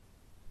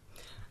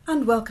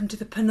And welcome to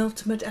the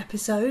penultimate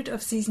episode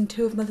of Season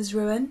 2 of Mother's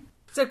Ruin.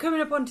 So coming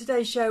up on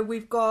today's show,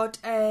 we've got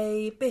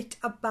a bit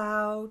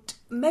about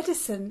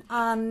medicine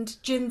and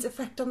gin's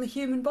effect on the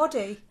human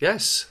body.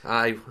 Yes,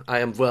 I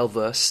am well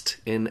versed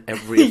in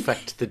every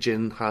effect the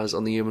gin has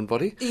on the human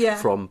body. Yeah.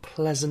 From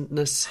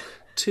pleasantness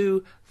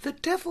to the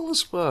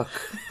devil's work.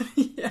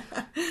 Yeah.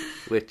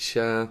 Which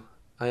I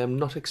am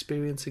not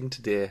experiencing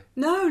today.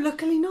 No,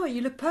 luckily not.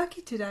 You look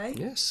perky today.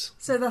 Yes.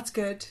 So that's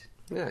good.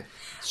 Yeah,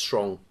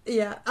 strong.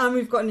 Yeah, and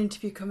we've got an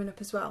interview coming up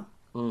as well.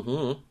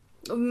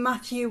 Mm-hmm.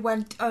 Matthew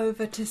went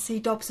over to see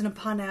Dobson and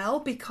Parnell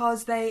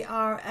because they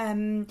are...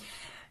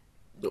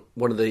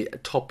 one of the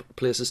top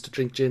places to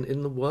drink gin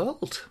in the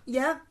world.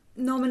 Yeah,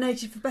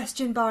 nominated for Best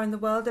Gin Bar in the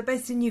World. They're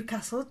based in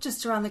Newcastle,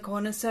 just around the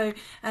corner, so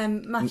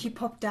Matthew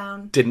popped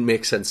down. Didn't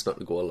make sense not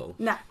to go along.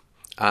 No.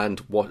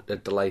 And what a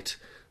delight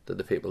that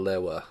the people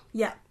there were.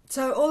 Yeah,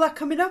 so all that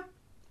coming up.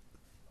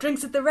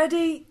 Drinks at the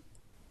ready.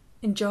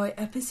 Enjoy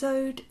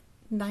episode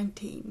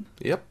 19.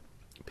 Yep.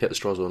 Paper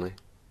straws only.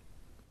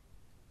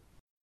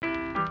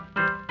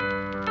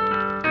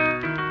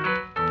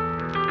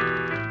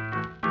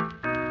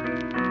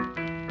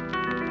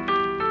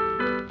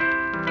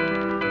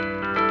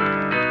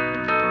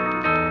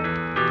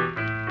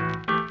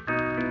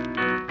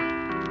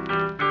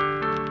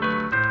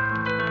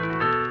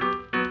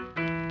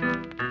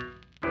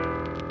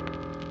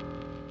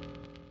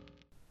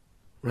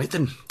 Right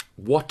then,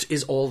 what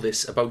is all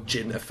this about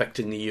gin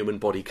affecting the human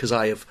body? Because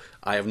I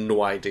have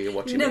no idea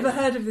what you mean. Never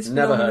heard of this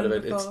Never phenomenon heard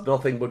of it. before. It's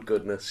nothing but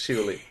goodness,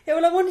 surely. Yeah,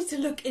 well, I wanted to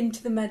look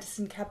into the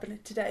medicine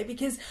cabinet today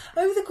because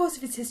over the course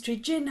of its history,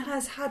 gin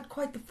has had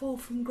quite the fall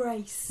from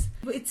grace.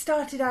 It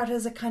started out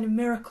as a kind of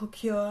miracle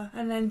cure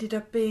and ended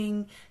up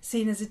being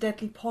seen as a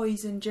deadly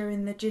poison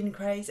during the gin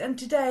craze. And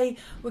today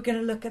we're going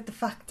to look at the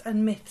facts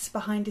and myths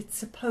behind its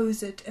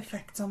supposed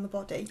effects on the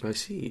body. I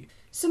see.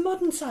 So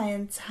modern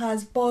science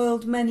has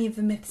boiled many of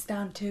the myths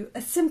down to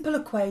a simple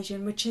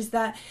equation, which is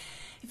that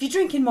if you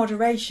drink in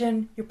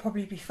moderation, you'll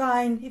probably be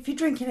fine. If you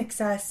drink in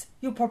excess,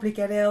 you'll probably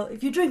get ill.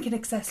 If you drink in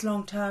excess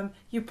long term,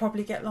 you'll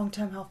probably get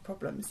long-term health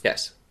problems.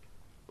 Yes.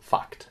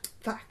 Fact.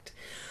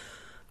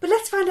 But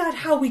let's find out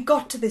how we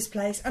got to this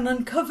place and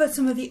uncover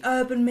some of the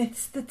urban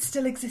myths that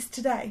still exist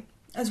today,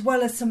 as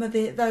well as some of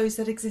those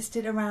that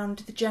existed around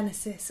the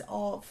genesis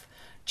of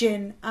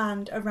gin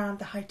and around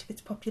the height of its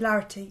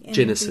popularity.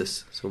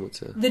 Genesis, some would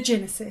say. The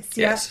genesis,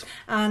 yeah. Yes.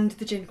 And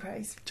the gin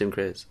craze. Gin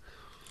craze.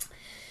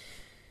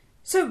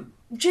 So,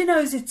 gin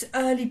owes its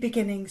early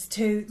beginnings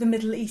to the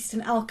Middle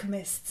Eastern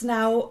alchemists.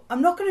 Now,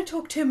 I'm not going to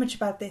talk too much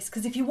about this,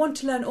 because if you want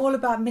to learn all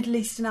about Middle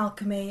Eastern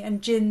alchemy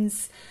and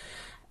gin's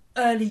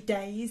early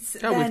days...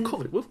 Yeah, then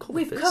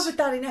we've covered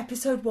that in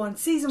episode 1,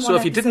 season 1. So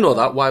if you didn't know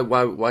that, why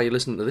are you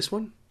listening to this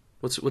one?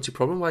 What's your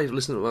problem? Why are you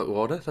listening to that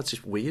order? That's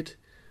just weird.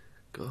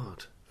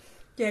 God.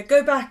 Yeah,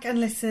 go back and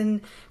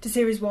listen to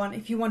Series 1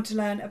 if you want to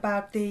learn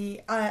about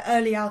the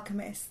early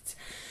alchemists.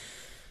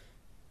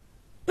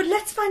 But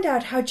let's find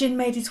out how gin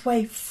made its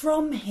way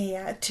from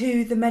here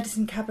to the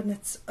medicine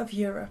cabinets of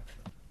Europe.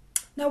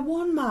 Now,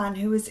 one man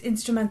who was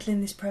instrumental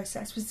in this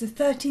process was the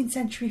 13th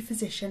century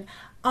physician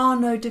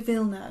Arnaud de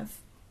Villeneuve.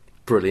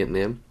 Brilliant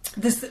name.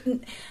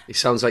 He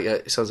sounds like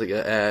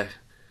a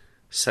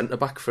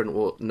centre-back for an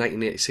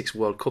 1986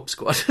 World Cup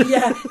squad.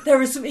 Yeah, there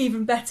are some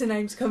even better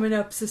names coming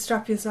up, so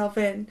strap yourself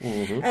in.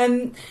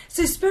 Mm-hmm.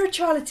 So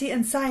spirituality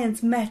and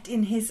science met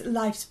in his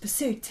life's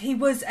pursuit. He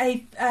was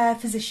a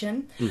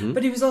physician, mm-hmm.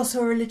 but he was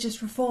also a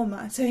religious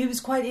reformer, so he was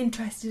quite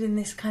interested in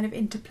this kind of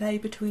interplay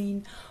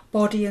between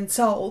body and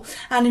soul.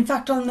 And in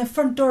fact, on the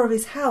front door of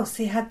his house,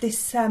 he had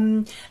this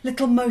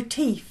little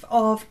motif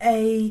of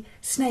a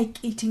snake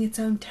eating its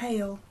own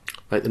tail.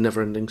 Like the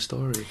never-ending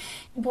story.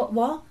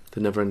 What? The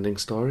Never-Ending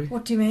Story.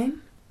 What do you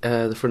mean?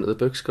 The front of the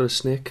book's got a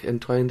snake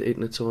entwined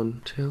eating its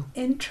own tail.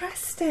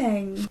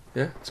 Interesting.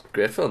 Yeah, it's a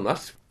great film,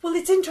 that. Well,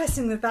 it's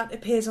interesting that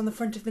appears on the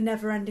front of the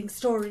Never-Ending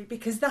Story,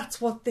 because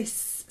that's what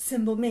this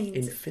symbol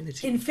means.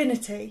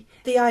 Infinity.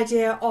 The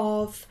idea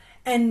of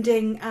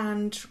ending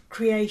and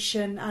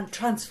creation and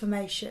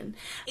transformation.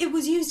 It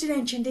was used in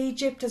ancient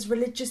Egypt as a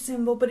religious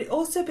symbol, but it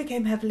also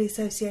became heavily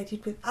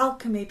associated with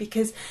alchemy,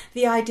 because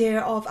the idea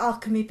of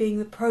alchemy being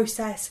the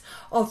process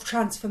of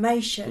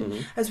transformation,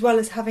 mm-hmm. as well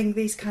as having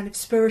these kind of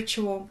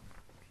spiritual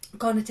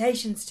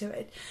connotations to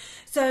it.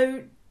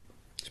 So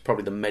it's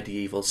probably the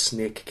medieval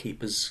snake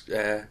keepers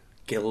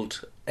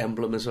guild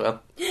emblem as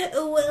well.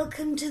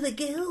 Welcome to the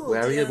guild.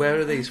 Where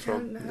are these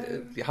from?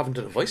 You haven't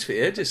done a voice for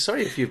ages.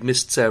 Sorry if you've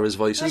missed Sarah's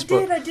voices.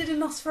 I did a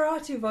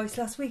Nosferatu voice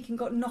last week and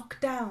got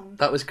knocked down.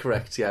 That was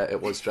correct, yeah,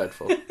 it was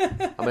dreadful.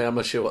 I mean, I'm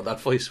not sure what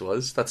that voice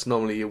was. That's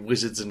normally your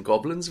wizards and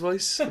goblins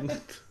voice.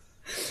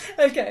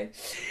 Okay,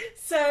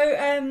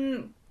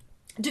 so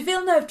De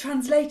Villeneuve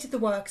translated the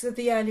works of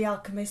the early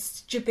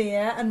alchemists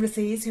Jabir and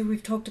Rhaziz, who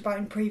we've talked about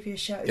in previous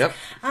shows,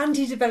 and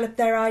he developed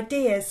their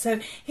ideas.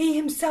 So he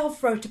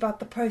himself wrote about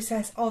the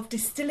process of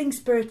distilling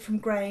spirit from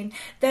grain,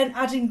 then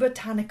adding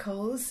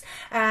botanicals,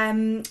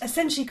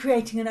 essentially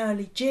creating an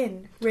early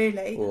gin,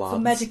 really, for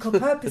medical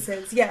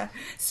purposes.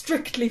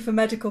 Strictly for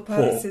medical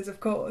purposes, of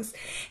course.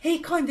 He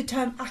coined the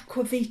term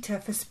aqua vita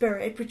for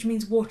spirit, which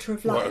means water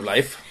of life. Water of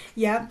life.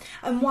 Yeah,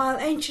 and while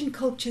ancient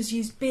cultures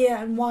used beer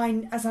and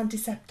wine as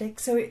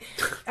antiseptics, so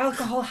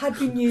alcohol had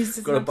been used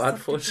as got an a bad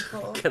antiseptic foot.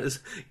 before.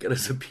 Get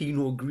us a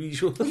Pinot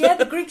Grigio.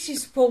 The Greeks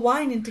used to pour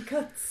wine into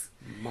cuts.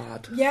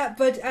 Mad. Yeah,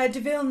 but de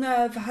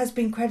Villeneuve has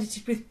been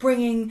credited with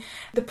bringing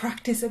the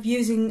practice of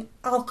using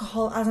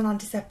alcohol as an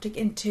antiseptic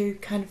into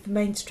kind of the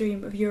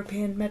mainstream of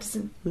European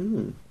medicine.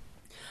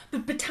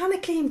 But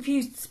botanically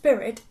infused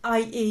spirit,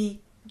 i.e.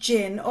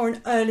 gin, or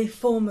an early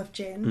form of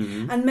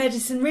gin, and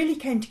medicine really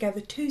came together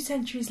 2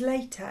 centuries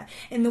later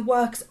in the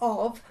works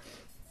of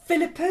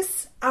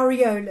Philippus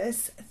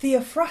Aureolus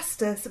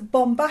Theophrastus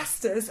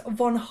Bombastus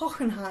von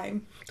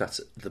Hohenheim.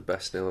 That's the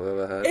best name I've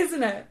ever heard.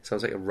 Isn't it?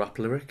 Sounds like a rap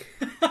lyric.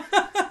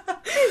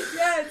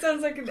 Yeah, it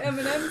sounds like an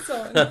Eminem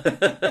song.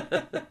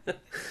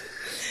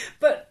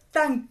 But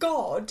thank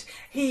God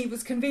he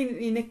was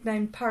conveniently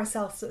nicknamed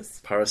Paracelsus.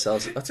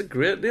 Paracelsus, that's a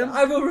great name.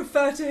 I will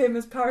refer to him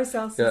as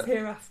Paracelsus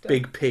hereafter.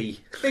 Big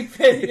P. Big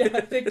P,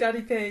 Big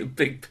Daddy P.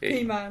 Big P.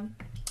 P-man.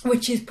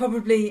 Which is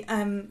probably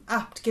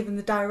apt given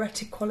the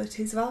diuretic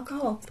qualities of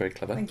alcohol. Very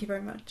clever. Thank you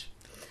very much.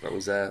 That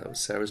was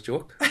Sarah's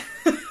joke.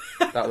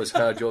 That was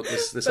her joke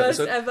this First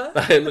episode. ever.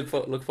 I look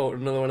forward to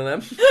another one of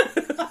them.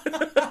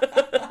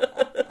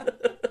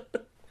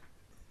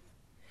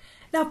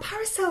 Now,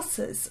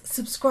 Paracelsus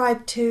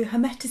subscribed to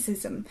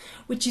Hermeticism,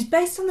 which is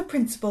based on the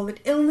principle that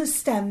illness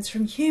stems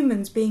from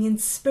humans being in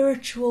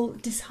spiritual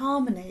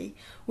disharmony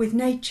with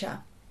nature.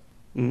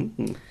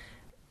 Mm-hmm.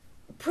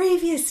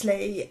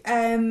 Previously,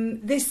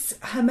 this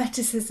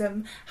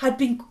Hermeticism had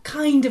been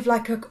kind of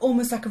like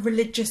almost like a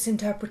religious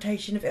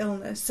interpretation of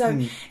illness.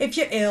 So if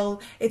you're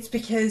ill, it's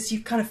because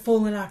you've kind of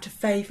fallen out of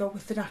favour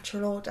with the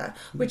natural order,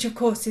 which of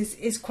course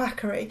is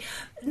quackery.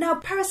 Now,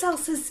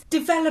 Paracelsus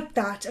developed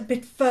that a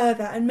bit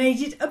further and made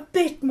it a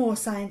bit more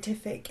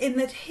scientific in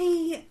that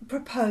he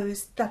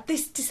proposed that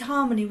this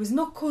disharmony was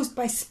not caused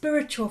by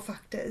spiritual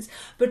factors,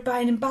 but by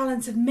an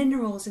imbalance of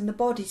minerals in the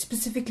body,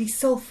 specifically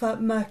sulphur,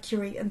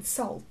 mercury and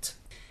salt.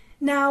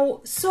 Now,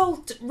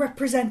 salt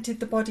represented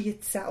the body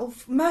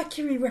itself,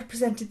 mercury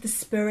represented the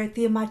spirit,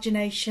 the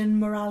imagination,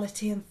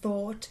 morality and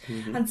thought,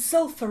 and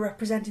sulphur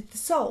represented the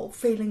soul,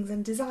 feelings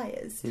and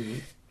desires.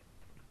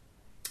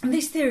 And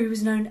this theory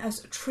was known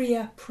as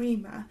tria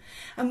prima,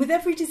 and with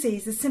every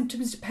disease the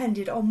symptoms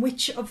depended on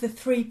which of the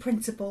 3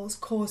 principles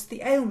caused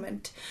the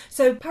ailment.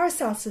 So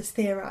Paracelsus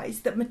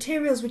theorised that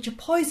materials which are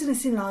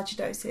poisonous in larger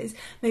doses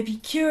may be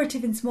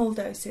curative in small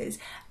doses,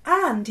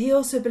 and he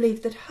also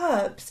believed that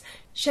herbs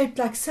shaped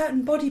like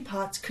certain body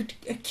parts could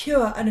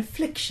cure an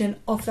affliction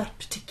of that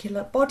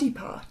particular body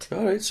part.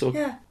 Alright, so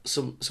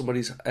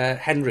somebody's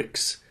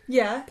Hendrix.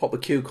 Yeah. Pop a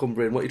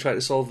cucumber in. What are you trying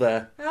to solve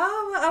there?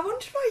 Oh, I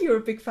wondered why you were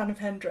a big fan of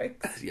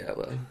Hendrix. Yeah,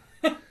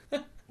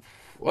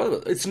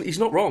 well, he's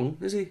not wrong,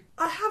 is he?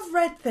 I have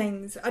read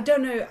things. I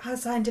don't know how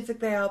scientific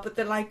they are, but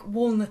they're like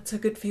walnuts are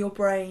good for your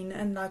brain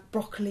and like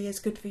broccoli is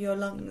good for your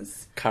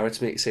lungs.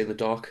 Carrots make you see in the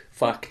dark.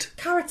 Fact.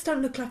 Carrots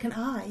don't look like an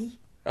eye.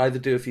 Either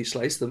do if you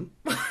slice them.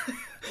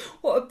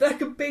 What,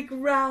 like a big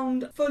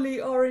round,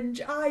 fully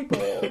orange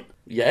eyeball?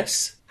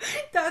 Yes.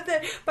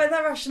 By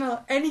that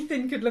rationale,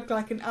 anything could look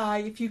like an eye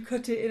if you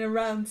cut it in a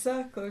round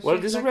circle. Well,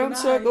 it is a round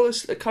circle,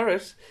 it's a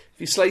carrot.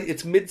 If you slice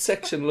its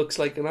midsection looks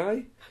like an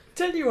eye.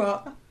 Tell you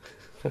what.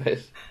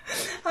 Right.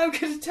 I'm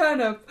going to turn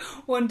up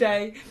one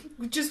day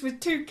just with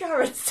 2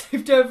 carrots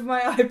taped over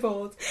my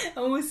eyeballs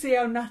and we'll see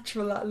how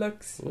natural that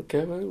looks.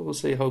 Okay, well, we'll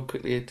see how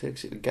quickly it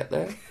takes you to get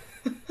there.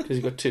 Because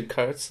you've got 2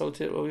 carrots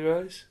salted over your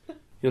eyes.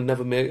 You'll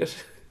never make it.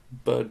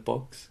 Bird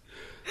box.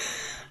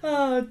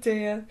 Oh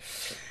dear.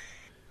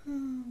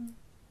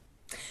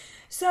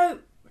 So,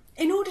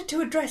 in order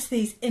to address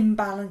these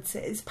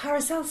imbalances,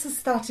 Paracelsus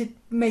started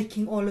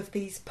making all of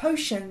these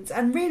potions,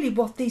 and really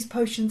what these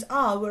potions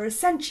were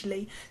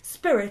essentially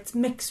spirits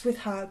mixed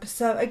with herbs.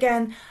 So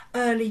again,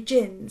 early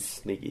gins.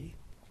 Sneaky.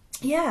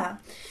 Yeah.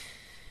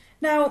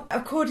 Now,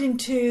 according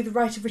to the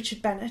writer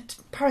Richard Bennett,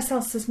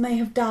 Paracelsus may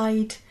have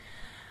died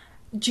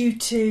due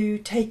to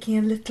taking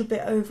a little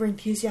bit over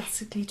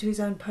enthusiastically to his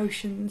own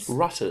potions.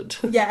 Rutted.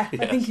 Yeah,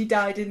 Yes. I think he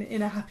died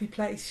in a happy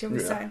place, shall we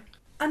say.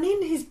 And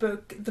in his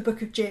book, The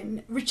Book of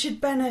Gin,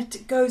 Richard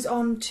Bennett goes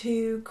on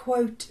to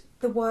quote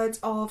the words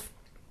of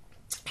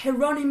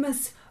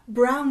Hieronymus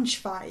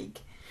Braunschweig.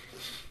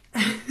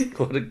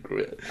 What a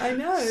great... I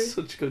know.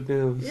 Such good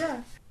names.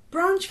 Yeah.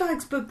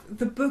 Braunschweig's book,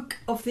 The Book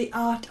of the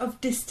Art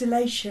of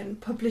Distillation,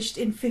 published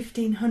in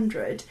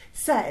 1500,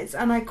 says,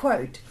 and I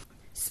quote,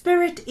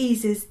 "Spirit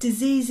eases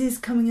diseases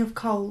coming of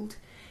cold.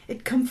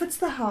 It comforts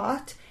the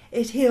heart.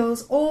 It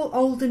heals all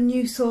old and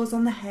new sores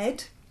on the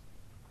head.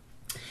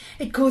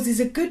 It causes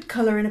a good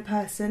colour in a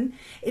person.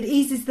 It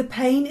eases the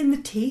pain in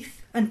the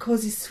teeth. and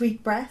causes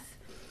sweet breath.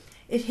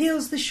 It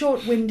heals the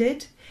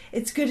short-winded.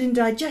 It's good in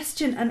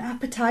digestion and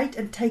appetite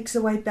and takes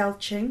away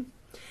belching.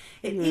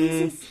 It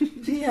eases...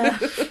 Yeah.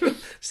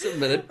 Just a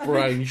minute,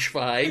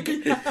 Braunschweig.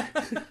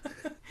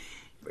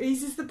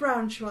 Eases the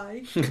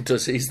Braunschweig. It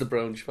does ease the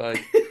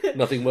Braunschweig.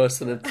 Nothing worse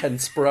than a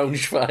tense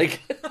Braunschweig.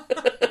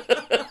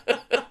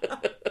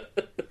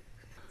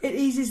 It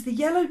eases the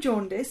yellow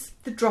jaundice,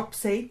 the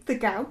dropsy, the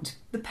gout,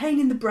 the pain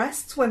in the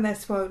breasts when they're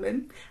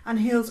swollen, and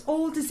heals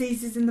all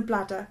diseases in the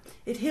bladder.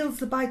 It heals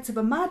the bites of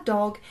a mad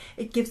dog.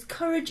 It gives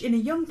courage in a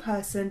young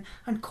person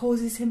and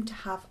causes him to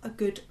have a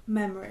good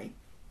memory.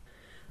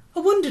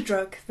 A wonder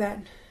drug,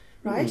 then,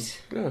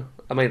 right? Yeah.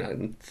 I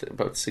mean,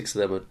 about 6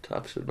 of them are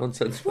absolute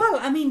nonsense. Well,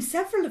 I mean,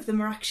 several of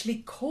them are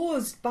actually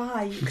caused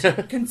by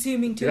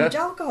consuming too much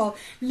alcohol.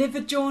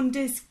 Liver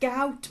jaundice,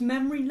 gout,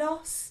 memory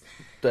loss.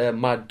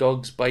 Mad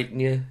dogs biting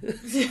you.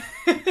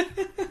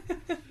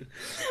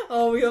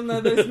 Oh, we all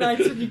know those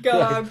nights when you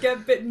go out,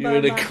 get bitten by a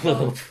You're in a mad club,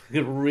 dog.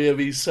 you're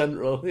really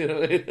central, you know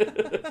what I mean?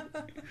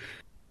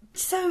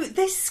 So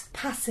this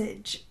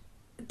passage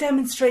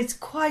demonstrates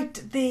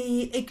quite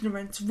the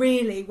ignorance,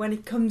 really, when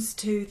it comes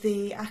to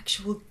the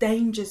actual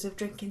dangers of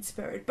drinking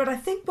spirit. But I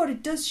think what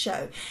it does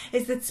show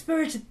is that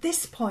spirit at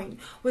this point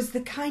was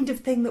the kind of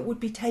thing that would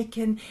be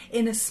taken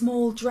in a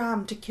small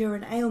dram to cure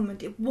an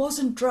ailment. It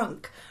wasn't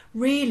drunk,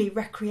 really,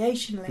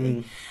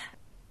 recreationally.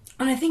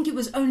 And I think it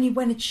was only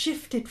when it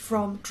shifted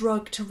from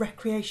drug to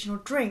recreational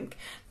drink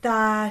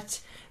that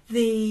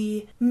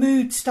the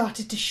mood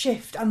started to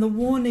shift and the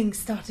warnings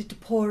started to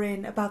pour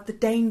in about the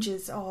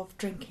dangers of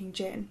drinking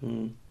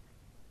gin.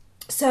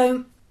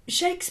 So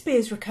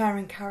Shakespeare's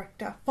recurring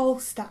character,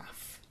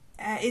 Falstaff,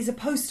 is a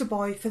poster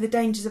boy for the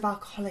dangers of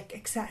alcoholic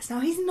excess. Now,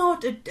 he's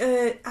not an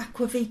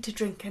aquavita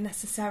drinker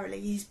necessarily.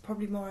 He's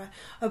probably more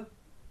a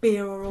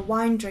beer or a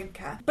wine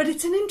drinker. But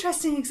it's an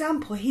interesting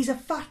example. He's a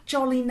fat,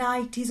 jolly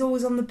knight. He's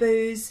always on the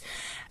booze.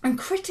 And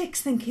critics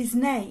think his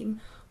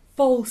name,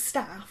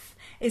 Falstaff,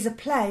 is a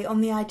play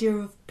on the idea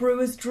of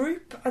brewer's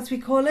droop, as we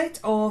call it,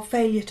 or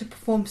failure to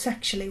perform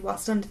sexually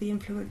whilst under the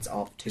influence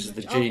of too much alcohol.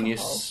 This is the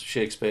genius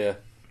Shakespeare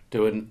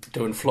doing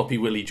floppy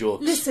willy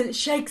jokes. Listen,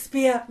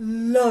 Shakespeare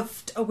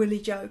loved a willy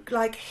joke.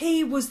 Like,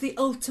 he was the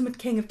ultimate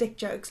king of dick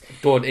jokes.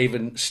 Don't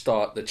even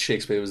start that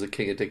Shakespeare was the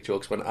king of dick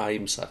jokes when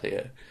I'm sat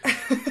here.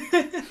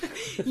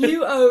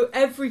 You owe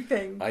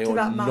everything to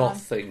that man. I owe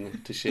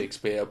nothing to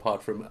Shakespeare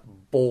apart from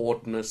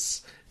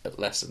boredness at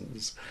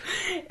lessons.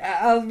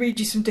 I'll read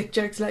you some dick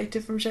jokes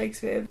later from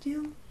Shakespeare.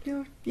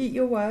 You'll eat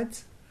your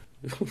words.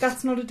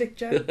 That's not a dick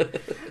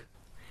joke.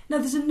 Now,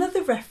 there's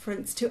another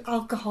reference to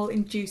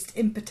alcohol-induced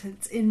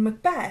impotence in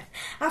Macbeth.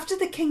 After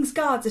the king's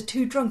guards are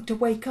too drunk to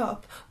wake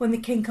up when the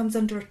king comes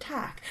under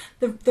attack,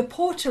 the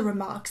porter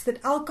remarks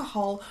that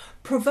alcohol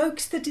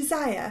provokes the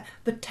desire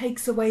but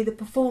takes away the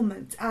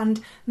performance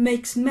and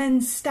makes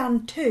men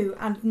stand to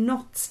and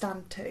not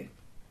stand to.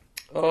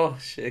 Oh,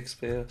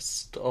 Shakespeare,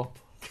 stop.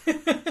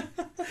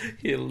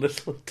 You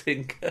little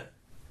tinker.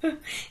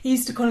 He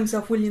used to call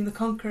himself William the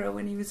Conqueror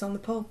when he was on the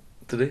pole.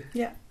 Did he?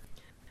 Yeah.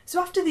 So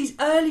after these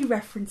early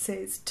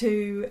references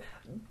to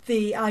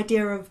the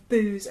idea of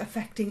booze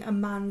affecting a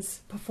man's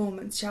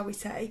performance, shall we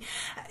say,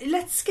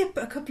 let's skip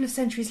a couple of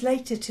centuries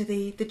later to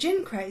the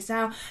gin craze.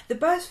 Now, the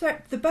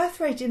birth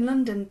rate in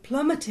London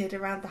plummeted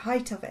around the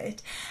height of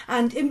it,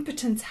 and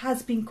impotence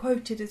has been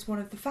quoted as one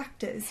of the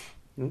factors.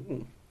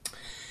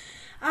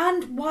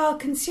 And while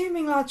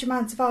consuming large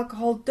amounts of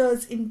alcohol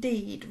does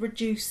indeed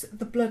reduce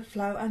the blood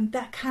flow and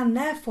that can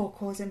therefore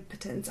cause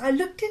impotence, I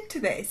looked into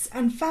this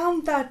and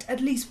found that at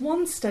least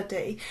one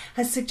study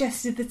has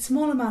suggested that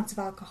small amounts of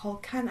alcohol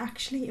can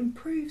actually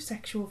improve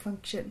sexual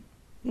function.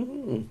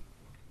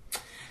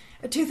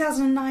 A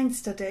 2009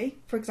 study,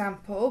 for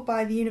example,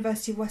 by the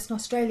University of Western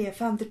Australia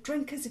found that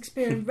drinkers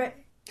experience...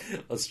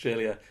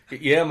 Australia.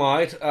 Yeah,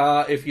 mate,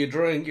 if you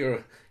drink,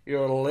 you're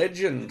a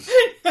legend.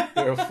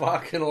 You're a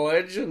fucking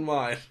legend,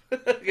 mate.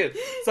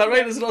 Is that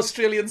right, as an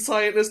Australian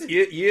scientist?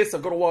 Yes,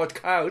 I've got a white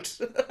coat.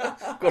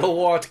 Got a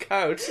white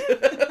coat.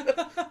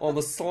 I'm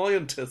a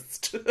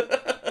scientist.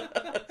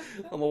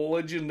 I'm a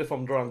legend if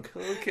I'm drunk.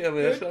 Okay,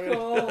 mate. Good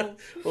call.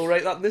 We'll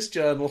write that in this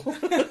journal.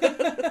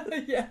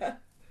 Yeah.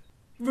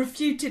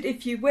 Refute it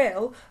if you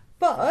will.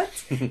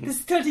 But the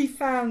study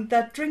found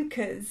that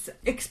drinkers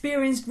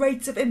experienced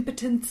rates of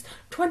impotence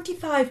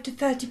 25 to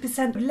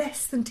 30%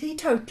 less than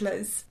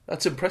teetotalers.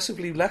 That's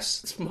impressively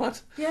less. It's mad.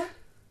 Yeah.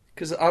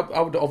 Because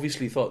I would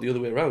obviously thought the other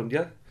way around,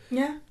 yeah?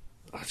 Yeah.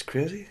 That's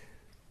crazy.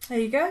 There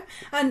you go.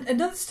 And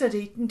another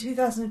study in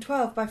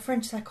 2012 by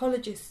French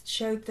psychologists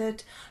showed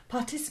that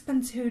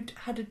participants who'd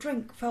had a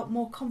drink felt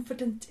more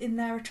confident in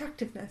their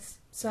attractiveness.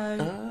 So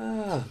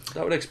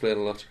that would explain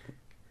a lot.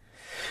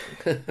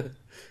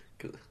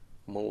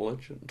 I'm a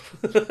legend.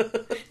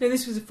 No,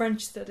 this was a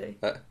French study.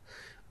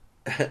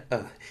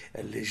 A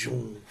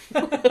legend.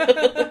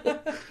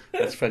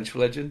 That's French for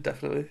legend,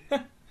 definitely.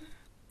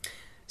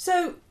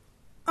 So,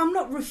 I'm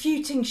not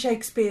refuting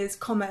Shakespeare's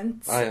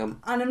comments. I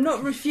am. And I'm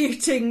not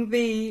refuting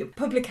the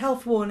public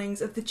health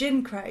warnings of the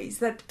gin craze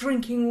that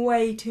drinking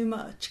way too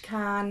much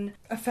can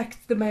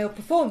affect the male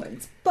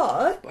performance.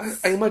 But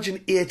I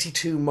imagine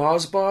 82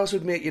 Mars bars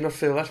would make you not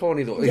feel that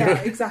horny, though.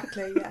 Yeah,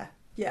 exactly,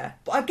 yeah.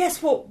 But I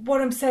guess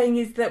what I'm saying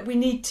is that we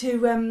need to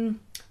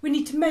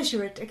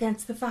measure it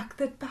against the fact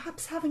that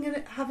perhaps having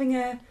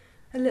a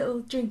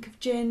little drink of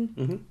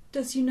gin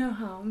does you no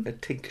harm. A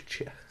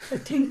tincture. A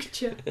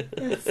tincture,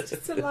 yes,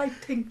 just a light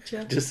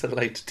tincture. Just a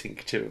light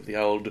tincture of the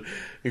old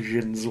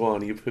gin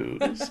zwanny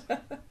poos.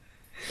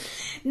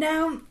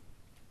 Now,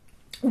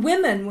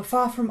 women were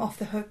far from off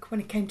the hook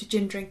when it came to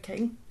gin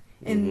drinking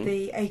in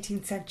the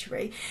 18th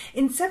century.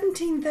 In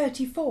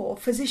 1734,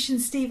 physician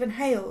Stephen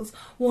Hales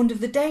warned of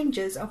the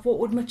dangers of what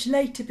would much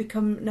later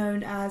become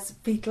known as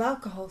fetal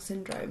alcohol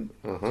syndrome.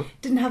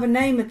 Didn't have a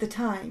name at the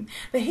time,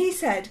 but he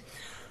said,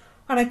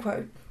 and I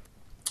quote,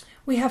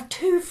 "We have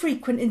too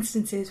frequent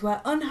instances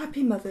where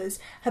unhappy mothers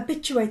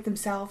habituate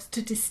themselves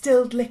to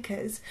distilled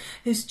liquors,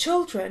 whose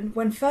children,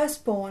 when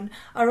first born,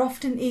 are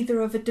often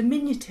either of a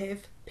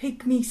diminutive,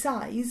 pygmy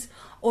size,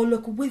 or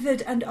look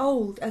withered and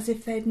old as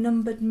if they had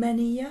numbered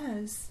many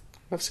years."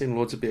 I've seen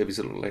loads of babies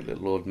that look like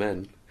little old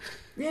men.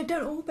 Yeah,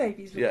 don't all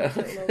babies look like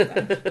little old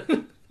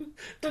men?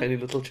 Tiny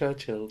little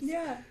Churchills.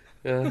 Yeah.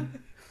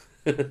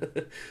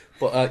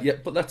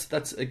 But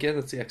that's again,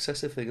 that's the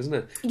excessive thing, isn't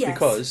it? Yes.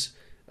 Because,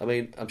 I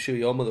mean, I'm sure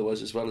your mother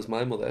was, as well as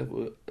my mother,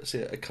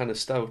 say a can of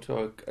stout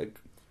or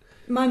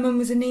My mum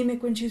was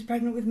anaemic when she was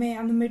pregnant with me,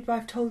 and the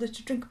midwife told her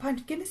to drink a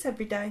pint of Guinness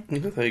every day.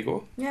 There you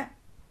go. Yeah.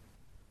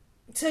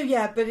 So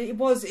yeah, but it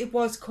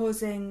was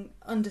causing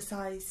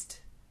undersized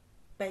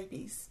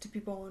babies to be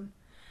born.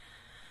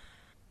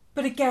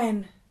 But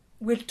again,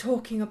 we're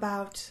talking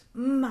about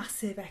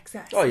massive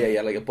excess. Oh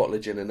yeah, like a bottle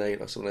of gin a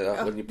night or something like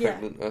that when you're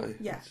pregnant.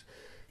 Yeah.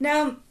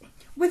 Now,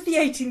 with the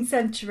 18th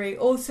century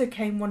also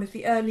came one of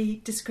the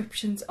early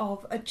descriptions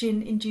of a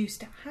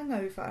gin-induced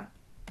hangover.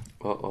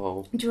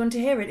 Uh-oh. Do you want to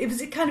hear it? It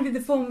was kind of in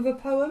the form of a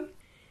poem.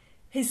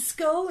 His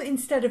skull,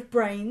 instead of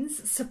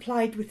brains,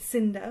 supplied with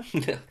cinder.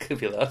 Yeah, I'll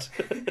give you that.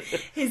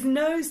 His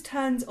nose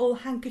turns all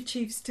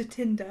handkerchiefs to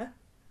tinder.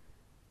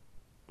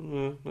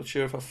 Not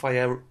sure if I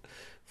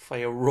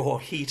fire raw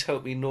heat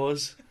out me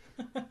nose.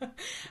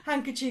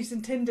 Handkerchiefs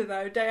and tinder,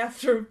 though, day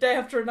after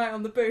a night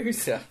on the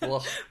booze. Yeah,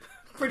 well.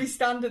 Pretty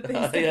standard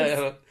these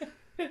days.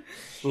 Yeah.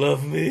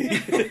 Love me.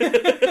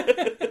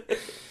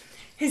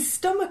 His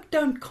stomach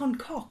don't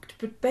concoct,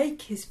 but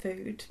bake his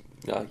food.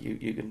 Yeah,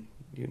 you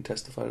can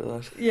testify to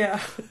that. Yeah.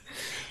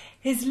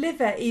 His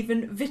liver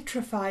even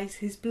vitrifies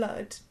his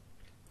blood.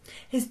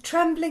 His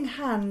trembling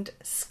hand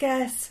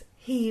scarce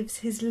heaves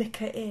his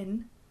liquor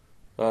in.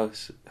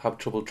 Have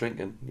trouble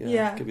drinking.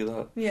 Yeah, give you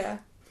that. Yeah.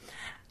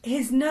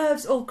 His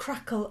nerves all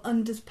crackle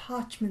under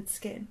parchment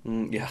skin.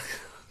 Yeah.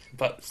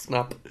 But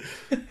snap.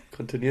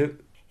 Continue.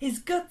 His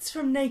guts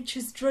from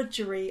nature's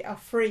drudgery are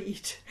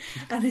freed,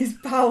 and his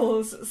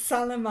bowels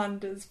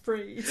salamanders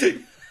breed.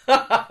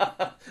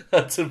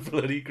 That's a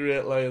bloody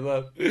great line,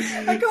 that.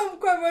 I can't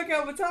quite work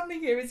out what's happening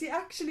here. Is he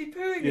actually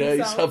pooing himself? Yeah,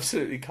 he's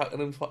absolutely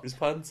cacking his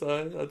pants.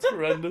 That's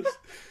horrendous.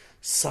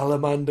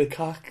 Salamander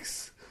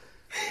Cax.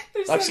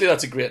 Actually,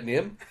 that's a great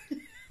name.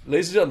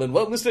 Ladies and gentlemen,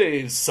 welcome to the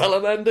stage,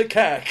 Salamander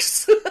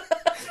Cax.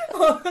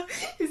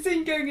 You're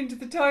seen going into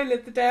the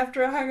toilet the day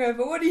after a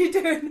hangover. What are you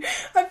doing?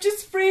 I'm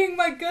just freeing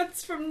my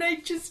guts from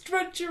nature's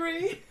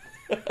drudgery.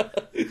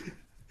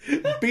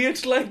 Be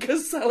it like a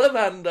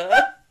salamander.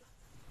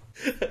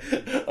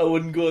 I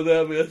wouldn't go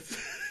there, mate.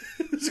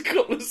 There's a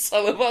couple of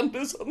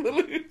salamanders on the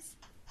loose.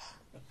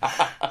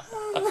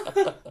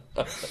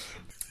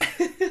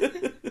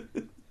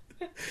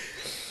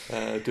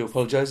 I do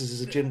apologise, this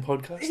is a gin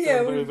podcast.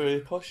 Yeah, very,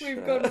 very posh.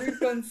 We've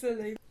gone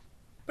silly.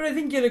 But I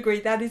think you'll agree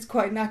that is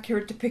quite an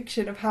accurate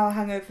depiction of how a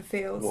hangover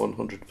feels.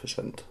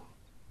 100%.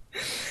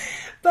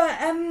 But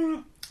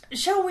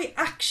shall we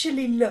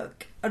actually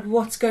look at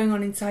what's going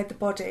on inside the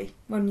body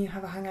when you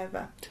have a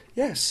hangover?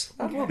 Yes,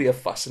 that will be a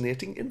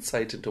fascinating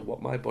insight into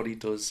what my body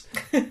does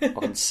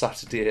on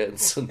Saturday and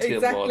Sunday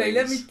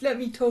mornings. Exactly, let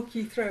me talk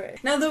you through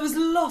it. Now, there was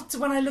lots,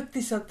 when I looked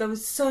this up, there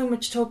was so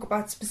much talk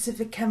about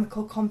specific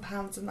chemical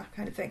compounds and that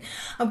kind of thing.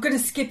 I'm going to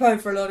skip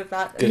over a lot of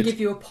that and give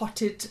you a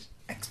potted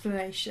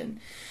explanation.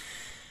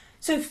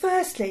 So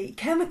firstly,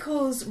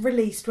 chemicals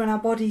released when our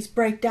bodies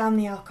break down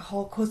the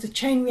alcohol cause a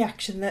chain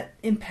reaction that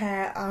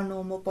impair our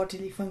normal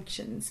bodily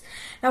functions.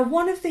 Now,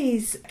 one of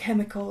these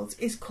chemicals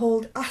is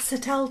called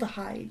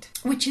acetaldehyde,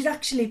 which is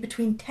actually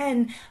between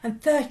 10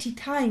 and 30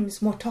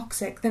 times more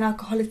toxic than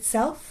alcohol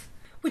itself,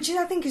 which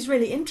I think is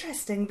really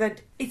interesting,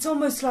 that it's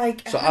almost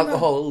like... So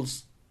alcohol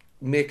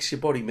makes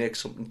your body make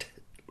something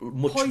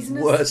much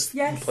poisonous, worse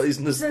than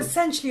poisonous. So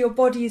essentially your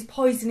body is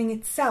poisoning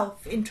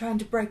itself in trying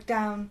to break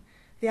down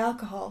the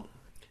alcohol.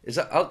 Is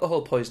that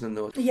alcohol poisoning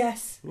though?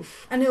 Yes.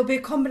 Oof. And it'll be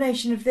a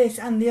combination of this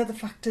and the other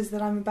factors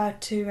that I'm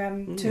about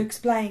to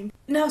explain.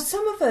 Now,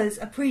 some of us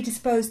are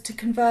predisposed to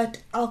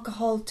convert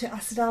alcohol to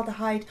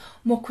acetaldehyde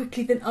more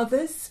quickly than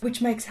others,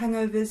 which makes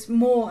hangovers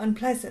more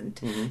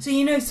unpleasant. Mm-hmm.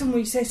 So, someone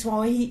who says,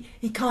 well, he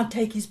can't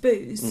take his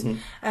booze,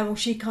 or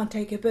she can't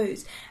take her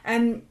booze.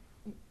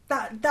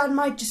 That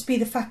might just be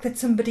the fact that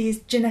somebody is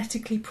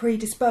genetically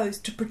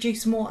predisposed to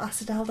produce more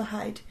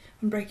acetaldehyde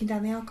from breaking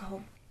down the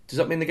alcohol. Does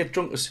that mean they get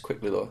drunk as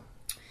quickly though?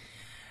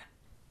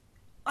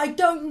 I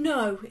don't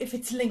know if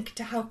it's linked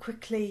to how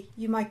quickly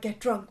you might get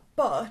drunk,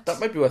 but...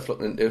 That might be worth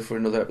looking into for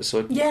another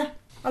episode. Yeah,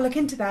 I'll look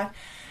into that.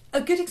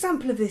 A good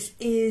example of this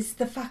is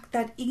the fact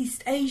that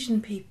East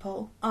Asian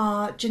people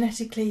are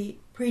genetically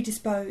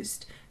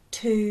predisposed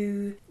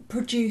to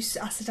produce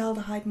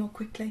acetaldehyde more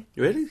quickly.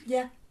 Really?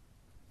 Yeah.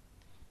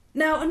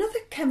 Now, another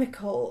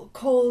chemical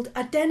called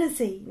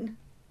adenosine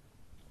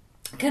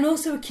can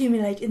also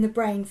accumulate in the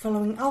brain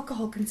following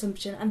alcohol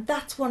consumption, and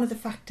that's one of the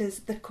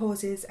factors that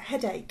causes a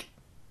headache.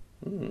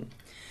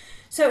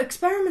 So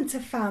experiments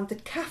have found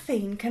that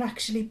caffeine can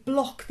actually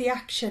block the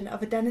action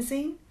of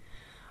adenosine,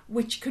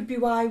 which could be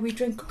why we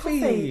drink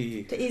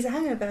coffee to ease a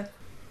hangover.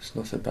 It's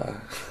nothing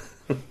better.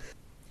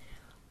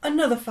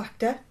 Another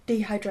factor,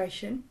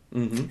 dehydration.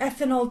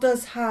 Ethanol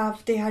does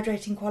have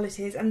dehydrating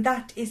qualities, and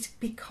that is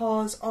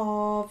because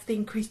of the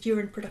increased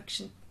urine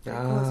production that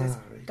causes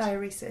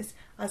diuresis,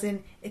 as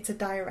in it's a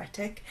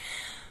diuretic.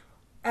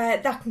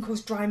 That can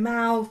cause dry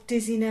mouth,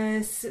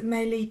 dizziness,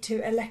 may lead to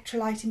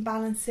electrolyte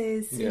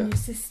imbalances in your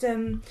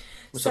system.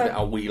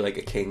 I'll wee like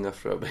a king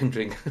after I've been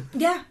drinking.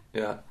 Yeah.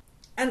 Yeah.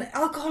 And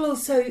alcohol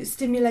also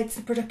stimulates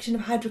the production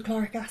of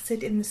hydrochloric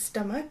acid in the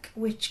stomach,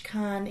 which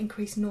can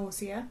increase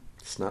nausea.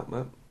 Snap,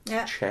 mate.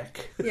 Yeah.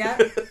 Check. Yeah.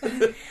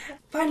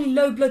 Finally,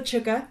 low blood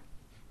sugar.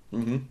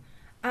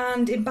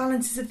 And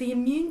imbalances of the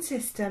immune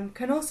system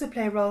can also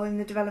play a role in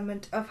the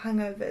development of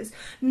hangovers.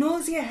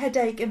 Nausea,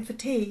 headache and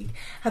fatigue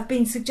have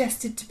been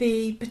suggested to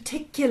be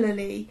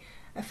particularly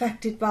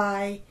affected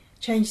by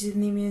changes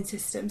in the immune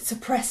system.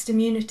 Suppressed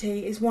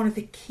immunity is one of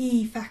the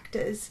key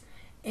factors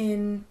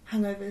in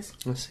hangovers.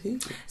 I see.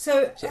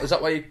 So is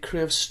that why you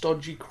crave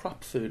stodgy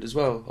crap food as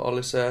well? All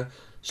this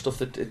stuff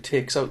that it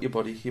takes out your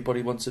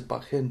body wants it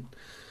back in.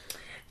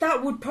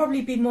 That would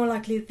probably be more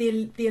likely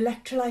the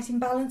electrolyte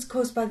imbalance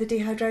caused by the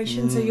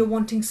dehydration, so you're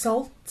wanting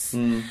salts.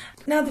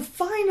 Now, the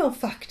final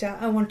factor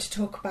I want to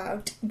talk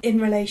about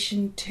in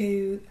relation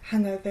to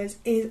hangovers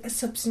is a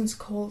substance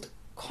called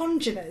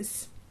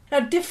congeners.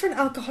 Now, different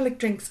alcoholic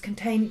drinks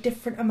contain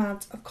different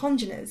amounts of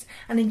congeners,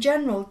 and in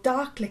general,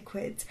 dark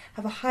liquids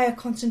have a higher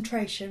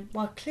concentration,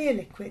 while clear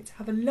liquids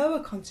have a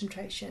lower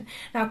concentration.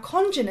 Now,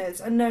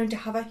 congeners are known to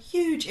have a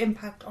huge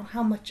impact on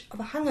how much of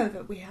a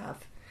hangover we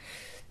have.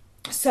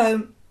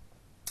 So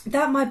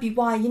that might be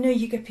why,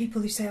 you get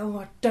people who say,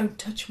 oh, don't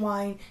touch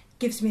wine,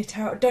 gives me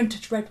don't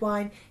touch red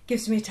wine,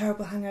 gives me a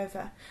terrible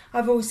hangover.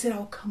 I've always said,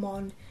 oh, come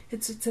on,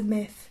 it's a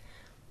myth.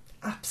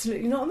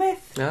 Absolutely not a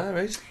myth. Ah,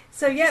 right.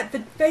 So yeah,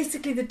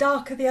 basically the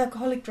darker the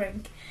alcoholic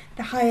drink,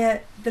 the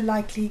higher the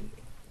likely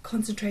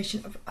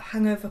concentration of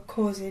hangover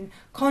causing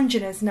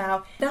congeners.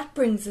 Now, that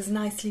brings us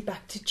nicely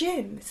back to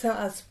gin. So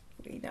as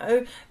we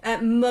know,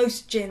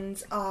 most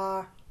gins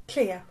are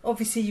clear.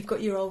 Obviously you've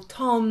got your Old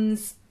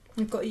Toms,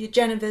 you've got your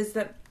Genevers,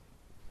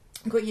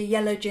 you've got your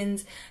yellow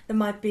gins that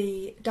might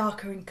be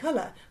darker in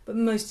colour, but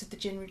most of the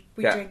gin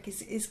we drink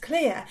is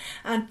clear.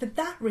 And for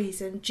that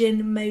reason,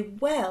 gin may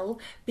well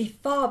be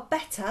far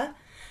better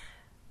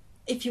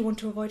if you want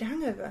to avoid a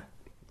hangover.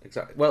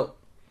 Exactly. Well,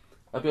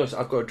 I'll be honest,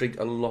 I've got to drink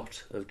a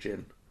lot of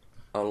gin.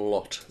 A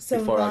lot.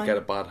 Before I get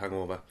a bad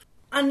hangover.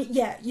 And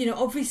yeah,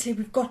 obviously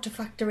we've got to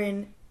factor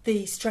in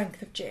the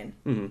strength of gin.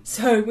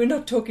 So we're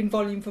not talking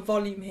volume for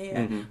volume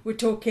here. We're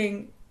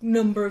talking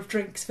number of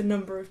drinks for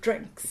number of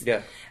drinks.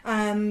 Yeah.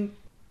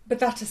 But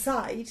that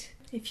aside,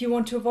 if you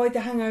want to avoid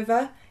the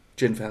hangover...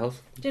 Gin for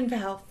health. Gin for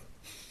health.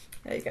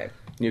 There you go.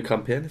 New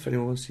campaign, if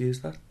anyone wants to use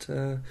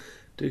that,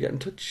 do get in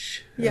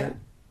touch. Yeah.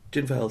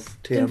 Gin for health.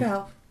 TM. Gin for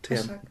health.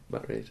 TM.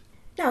 Matt Reid.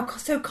 Now,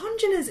 so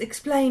congeners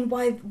explain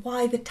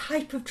why the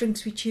type of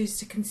drinks we choose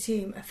to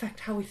consume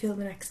affect how we feel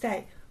the next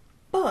day.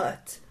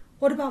 But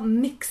what about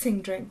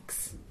mixing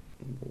drinks?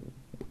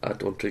 I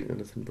don't drink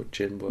anything but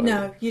gin. But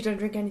no, you don't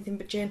drink anything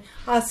but gin.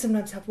 I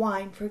sometimes have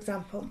wine, for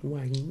example.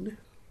 Wine?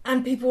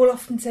 And people will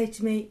often say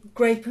to me,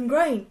 grape and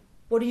grain,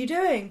 what are you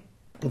doing?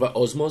 What about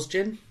Osmo's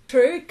gin?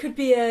 True, it could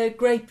be a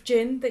grape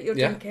gin that you're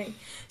drinking.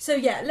 So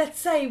yeah, let's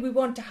say we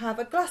want to have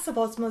a glass of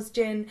Osmo's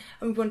gin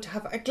and we want to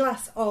have a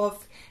glass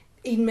of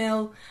Eden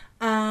Mill,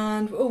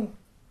 and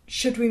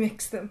should we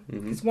mix them?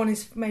 Because one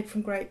is made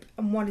from grape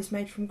and one is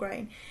made from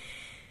grain.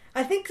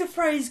 I think the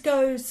phrase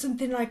goes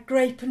something like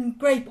grape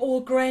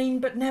or grain,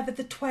 but never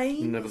the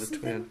twain. Never the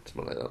twain,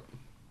 something like that.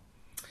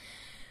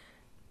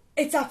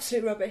 It's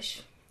absolute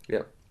rubbish.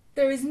 Yeah.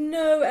 There is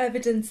no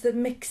evidence that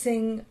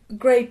mixing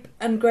grape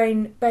and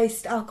grain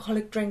based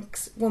alcoholic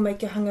drinks will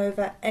make your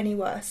hangover any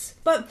worse.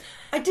 But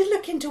I did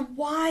look into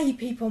why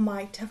people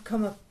might have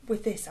come up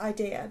with this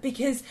idea,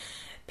 because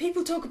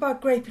people talk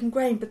about grape and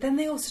grain, but then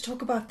they also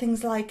talk about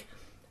things like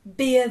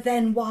beer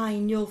then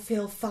wine, you'll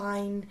feel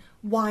fine,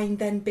 wine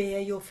then beer,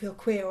 you'll feel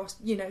queer, or,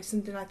 you know,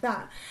 something like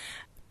that.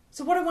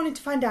 So what I wanted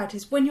to find out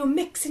is when you're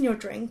mixing your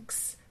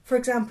drinks, for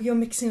example, you're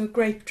mixing a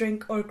grape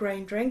drink or a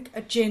grain drink,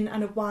 a gin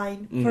and a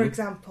wine, for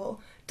example,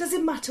 does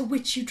it matter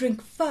which you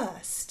drink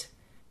first?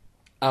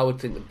 I would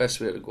think the best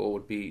way to go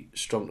would be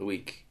strong to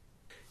weak.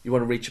 You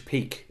want to reach a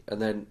peak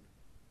and then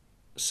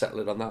settle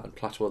it on that and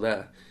plateau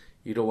there.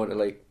 You don't want to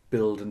like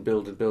build and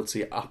build and build so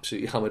you're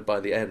absolutely hammered by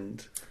the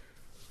end.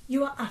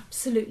 You are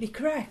absolutely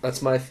correct.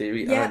 That's my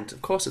theory, and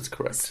of course it's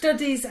correct.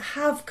 Studies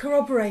have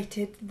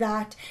corroborated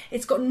that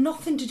it's got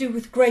nothing to do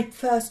with grape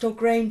first or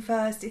grain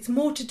first. It's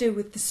more to do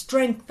with the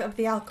strength of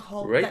the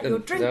alcohol that you're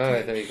drinking.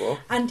 There you go.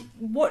 And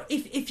what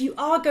if you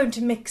are going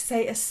to mix,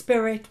 say, a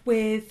spirit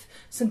with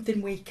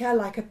something weaker,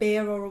 like a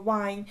beer or a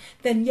wine,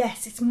 then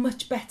yes, it's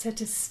much better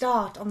to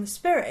start on the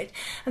spirit.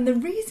 And the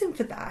reason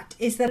for that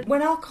is that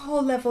when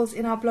alcohol levels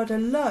in our blood are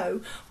low,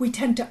 we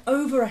tend to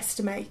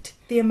overestimate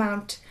the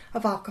amount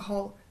of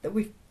alcohol that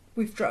we've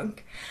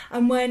drunk,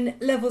 and when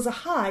levels are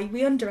high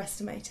we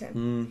underestimate it.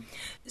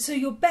 So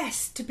you're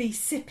best to be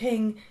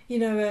sipping, you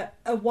know,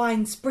 a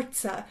wine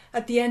spritzer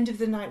at the end of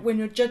the night when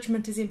your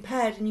judgment is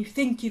impaired and you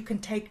think you can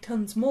take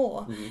tons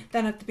more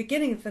than at the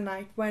beginning of the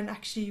night when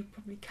actually you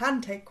probably can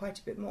take quite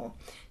a bit more.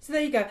 So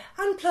there you go.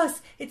 And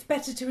plus it's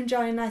better to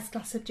enjoy a nice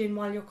glass of gin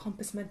while your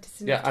compass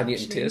mentis is and you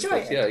can taste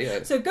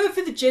it. So go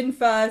for the gin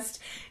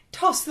first,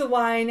 toss the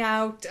wine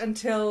out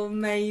until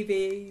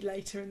maybe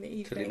later in the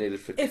evening. Until you need it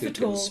for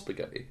cooking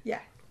spaghetti. Yeah,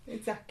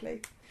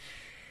 exactly.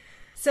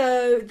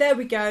 So there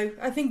we go.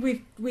 I think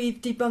we've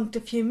debunked a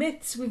few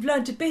myths. We've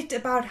learnt a bit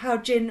about how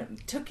gin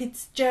took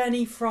its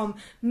journey from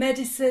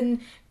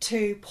medicine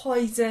to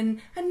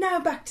poison, and now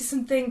back to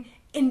something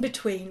in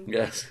between.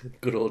 Yes,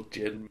 good old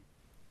gin.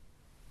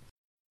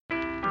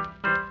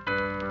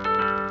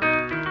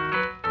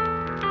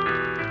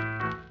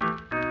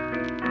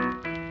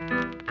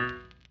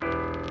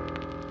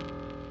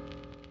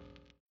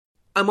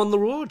 I'm on the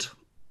road.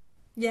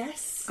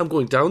 Yes. I'm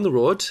going down the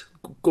road,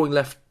 going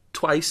left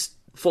twice,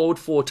 forward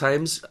 4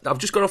 times. I've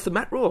just got off the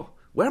metro.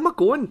 Where am I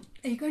going?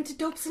 Are you going to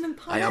Dobson and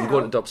Parnell? I am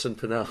going to Dobson and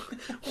Parnell.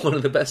 One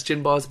of the best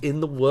gin bars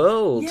in the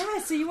world. Yeah,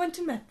 so you went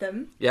and met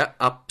them. Yeah,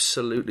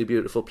 absolutely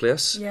beautiful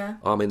place. Yeah.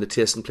 I mean, the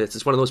tasting place.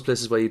 It's one of those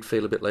places where you'd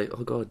feel a bit like,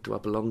 oh God, do I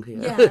belong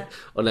here? Yeah.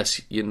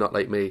 Unless you're not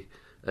like me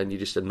and you're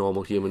just a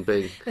normal human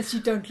being. Unless you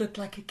don't look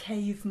like a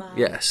caveman.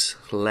 Yes,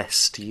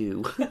 lest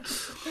you.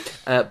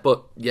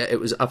 But yeah, it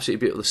was absolutely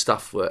beautiful. The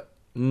staff were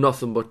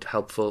nothing but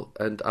helpful,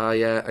 and I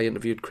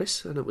interviewed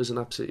Chris, and it was an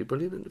absolutely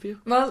brilliant interview.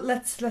 Well,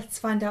 let's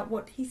find out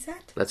what he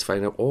said. Let's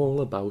find out all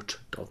about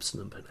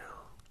Dobson and Parnell.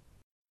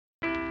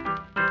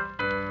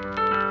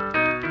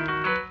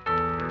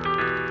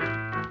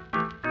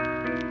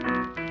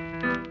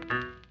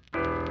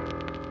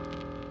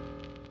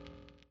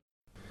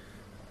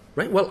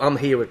 Right, well, I'm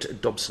here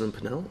at Dobson and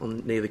Parnell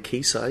near the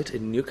quayside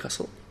in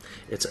Newcastle.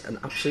 It's an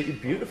absolutely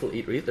beautiful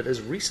eatery that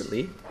has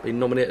recently been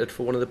nominated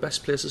for one of the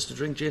best places to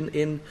drink gin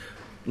in,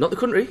 not the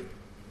country,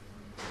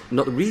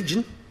 not the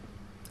region,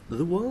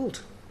 the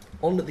world,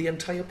 on the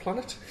entire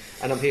planet.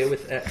 And I'm here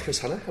with Chris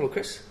Hanna. Hello,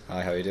 Chris.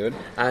 Hi, how are you doing?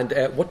 And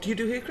what do you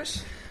do here,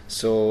 Chris?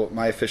 So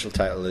my official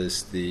title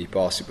is the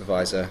bar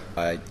supervisor.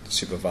 I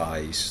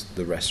supervise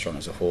the restaurant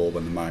as a whole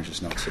when the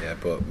manager's not here,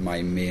 but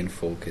my main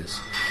focus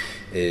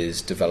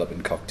is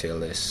developing cocktail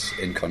lists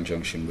in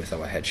conjunction with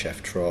our head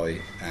chef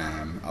Troy,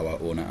 our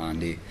owner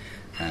Andy,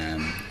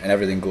 and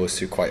everything goes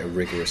through quite a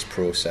rigorous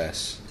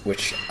process,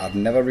 which I've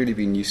never really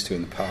been used to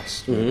in the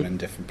past. Working in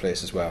different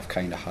places where I've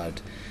kind of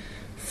had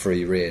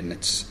free reign.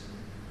 It's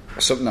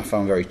something I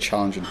found very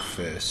challenging at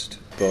first,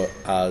 but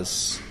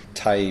as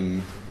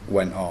time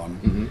went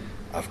on,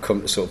 I've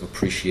come to sort of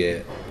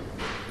appreciate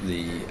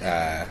the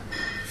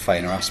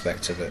finer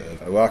aspects of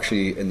it. We're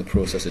actually in the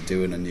process of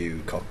doing a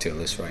new cocktail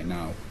list right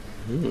now,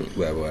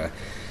 where we're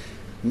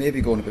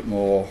maybe going a bit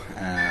more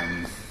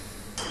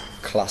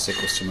classic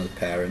with some of the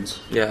pairings.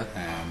 Yeah.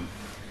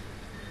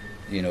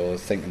 You know,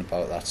 thinking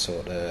about that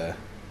sort of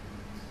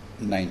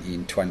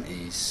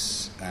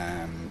 1920s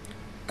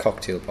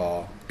cocktail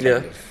bar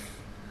kind of.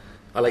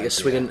 I like a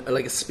swinging, I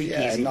like a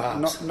speakeasy.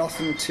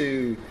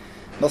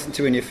 Nothing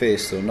too in your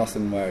face though.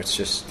 Nothing where it's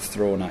just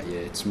thrown at you.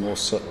 It's more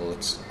subtle.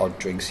 It's odd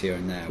drinks here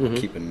and there. We're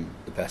keeping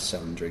the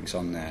best-selling drinks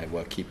on there.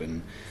 We're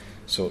keeping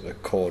sort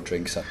of core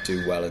drinks that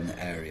do well in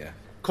the area.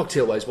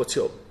 Cocktail-wise,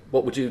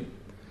 what would you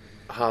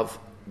have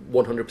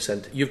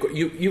 100%?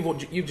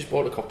 You've just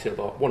bought a cocktail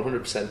bar,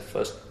 100%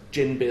 first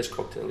gin-based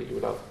cocktail that you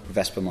would have.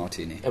 Vesper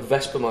Martini. A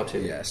Vesper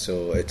Martini. Yeah,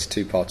 so it's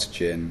 2 parts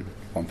gin,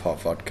 1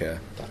 part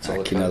vodka. That's all.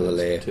 Quinoa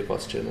Lillet. 2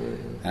 parts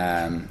gin.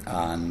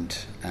 And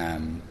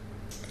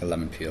a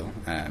lemon peel.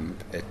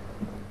 It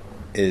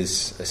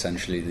is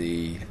essentially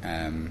the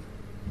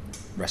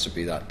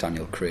recipe that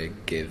Daniel Craig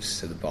gives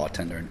to the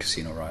bartender in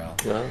Casino Royale.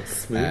 Well,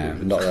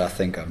 smooth. Not that I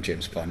think I'm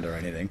James Bond or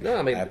anything. No,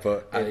 I mean,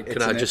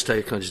 can I just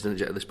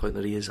interject at this point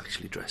that he is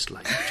actually dressed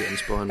like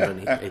James Bond,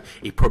 and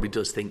he probably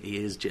does think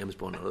he is James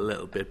Bond a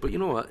little bit. But you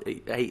know what?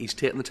 He's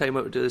taking the time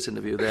out to do this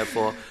interview,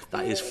 therefore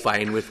that is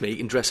fine with me. He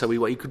can dress how he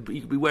wants. He could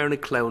be wearing a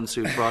clown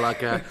suit for all I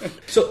care.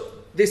 So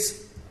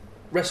this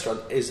restaurant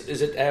is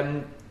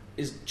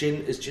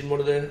gin one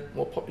of the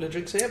more popular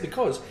drinks here?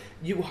 Because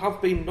you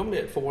have been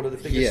nominated for one of the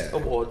biggest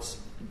awards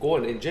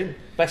going in gin.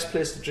 Best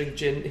place to drink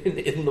gin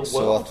in the world.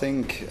 So I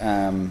think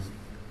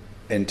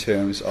in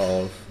terms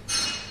of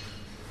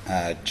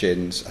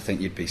gins, I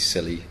think you'd be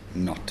silly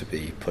not to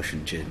be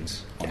pushing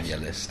gins on your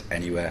list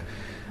anywhere.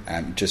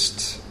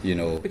 Just, you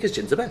know... Because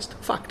gin's the best.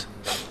 Fact.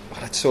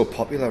 Well, it's so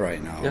popular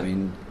right now. Yeah. I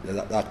mean,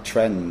 that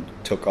trend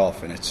took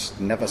off and it's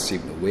never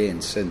seemed to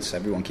wane since.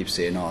 Everyone keeps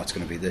saying, oh, it's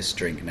going to be this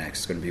drink next,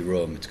 it's going to be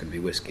rum, it's going to be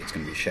whiskey, it's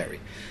going to be sherry.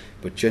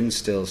 But gin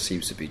still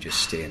seems to be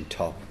just staying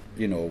top.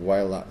 You know,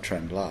 while that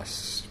trend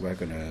lasts, we're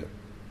going to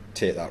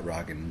take that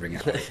rag and bring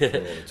it out for all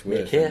it's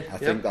worth. I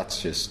think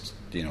that's just,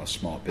 you know,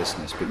 smart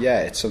business. But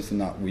yeah, it's something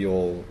that we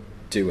all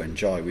do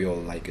enjoy. We all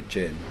like a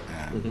gin.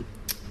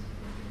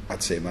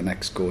 I'd say my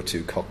next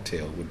go-to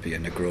cocktail would be a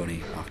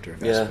Negroni after a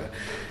Vesper.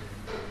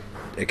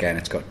 Again,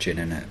 it's got gin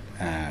in it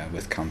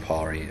with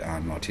Campari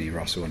and Martini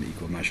Rosso in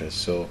equal measures.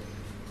 So,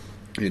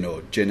 you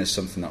know, gin is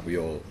something that we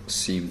all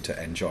seem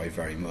to enjoy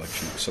very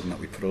much, and something that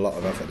we put a lot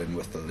of effort in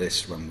with the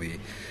list. When we,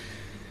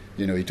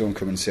 you know, you don't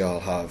come and say, I'll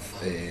have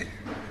a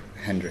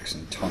Hendrick's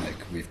and tonic.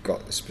 We've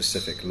got a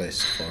specific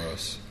list for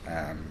us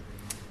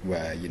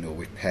where, you know,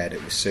 we've paired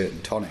it with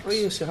certain tonics. Oh,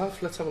 yes, you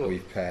have. Let's have a look.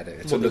 We've paired it.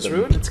 It's Mother's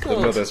Ruin, it's called.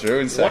 The Mother's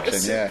Ruin section, what a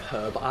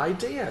superb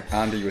idea.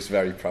 Andy was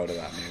very proud of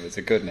that name. It's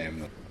a good name,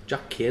 though.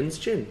 Jack Cane's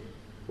gin.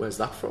 Where's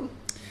that from?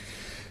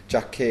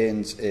 Jack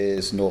Cane's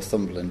is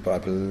Northumberland, but I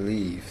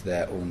believe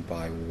they're owned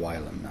by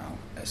Wylam now.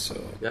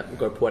 So yeah, we've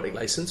got a poetic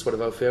license. One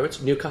of our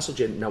favourites, Newcastle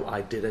gin. Now,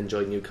 I did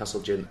enjoy Newcastle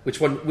gin. Which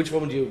one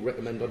would you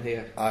recommend on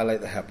here? I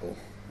like the Heppel.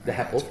 The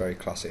Heppel. It's very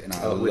classic,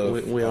 and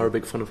we are a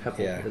big fan of Heppel.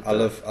 Yeah, I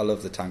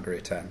love the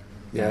Tanqueray 10.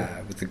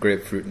 Yeah, with the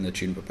grapefruit and the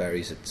juniper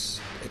berries, it's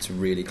a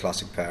really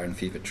classic pairing.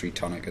 Fever Tree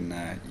tonic in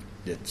there.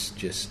 It's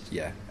just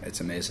it's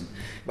amazing.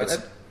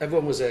 But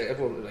everyone was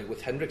like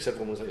with Hendrick's.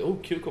 Everyone was like, "Oh,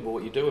 cucumber,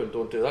 what are you doing?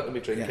 Don't do that to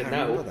me drinking." Yeah,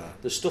 now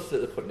the stuff that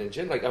they're putting in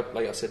gin, like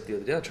I said the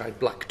other day, I tried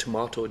black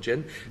tomato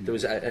gin. There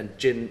was a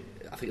gin,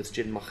 I think it's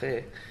gin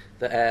mache,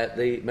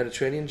 the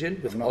Mediterranean gin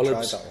with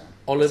olives,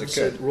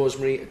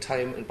 rosemary,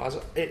 thyme, and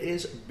basil. It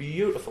is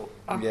beautiful.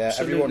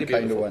 Everyone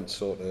kind of went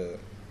sort of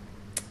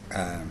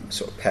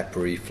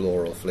peppery,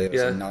 floral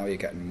flavours, and now you're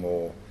getting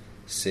more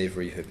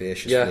savoury,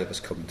 herbaceous flavours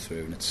coming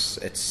through, and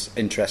it's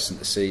interesting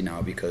to see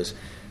now, because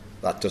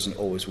that doesn't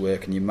always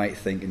work, and you might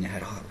think in your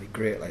head, oh, it'd be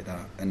great like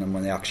that, and then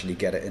when they actually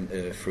get it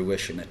into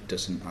fruition, it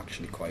doesn't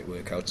actually quite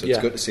work out. So it's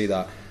good to see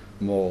that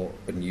more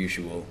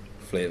unusual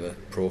flavour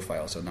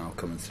profiles are now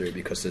coming through,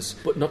 because there's...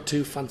 But not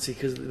too fancy,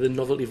 because the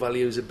novelty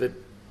value is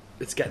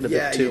it's getting a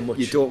bit too much.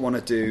 You don't want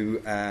to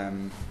do...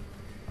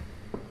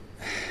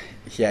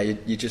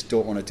 you just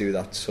don't want to do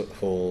that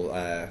whole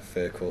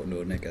fur coat,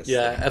 no knickers.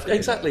 Yeah,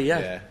 exactly,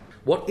 yeah.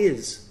 What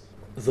is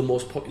the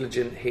most popular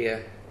gin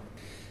here?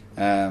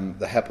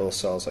 The Heppel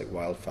sells like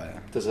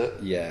wildfire. Does it?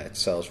 Yeah, it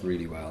sells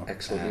really well.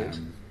 Excellent.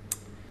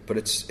 But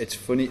it's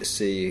funny to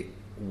see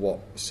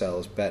what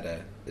sells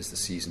better as the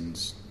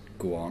seasons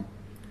go on.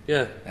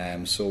 Yeah.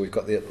 So we've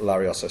got the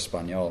Larios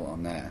Español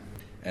on there.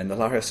 And the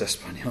Larios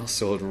Español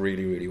sold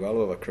really, really well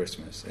over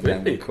Christmas. And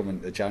then we come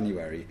into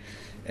January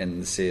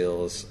and the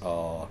sales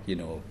are, you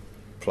know,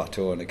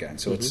 plateauing again.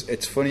 So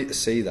it's funny to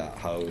see that,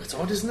 how... It's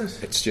odd, isn't it?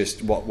 It's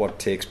just what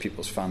takes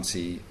people's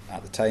fancy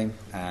at the time.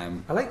 I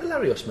like the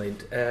Larios,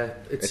 mind.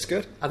 It's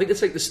good. I think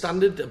it's like the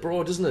standard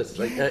abroad, isn't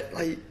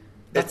it?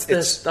 That's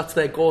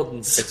their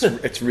Gordons.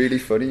 It's really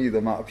funny, the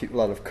amount of people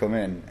that have come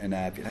in and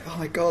be like, oh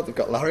my God, they've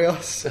got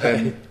Larios.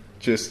 And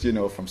just, you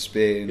know, from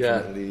Spain, from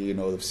Italy, you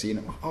know, they've seen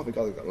it. Oh my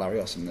God, they've got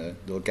Larios, and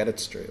they'll get it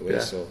straight away.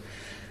 So...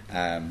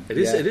 It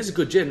is a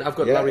good gin. I've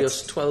got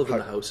Larios 12 in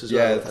the house as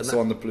well. Yeah, that's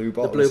on the blue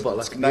bottle. The blue bottle.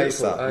 It's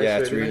nice, that. Yeah,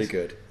 it's really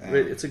good.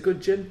 It's a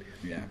good gin.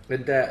 Yeah.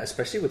 And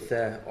especially with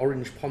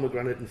orange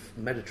pomegranate and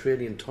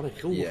Mediterranean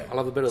tonic. Ooh, I'll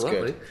have a bit of that.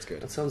 It's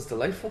good. That sounds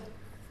delightful.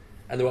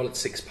 And they're all at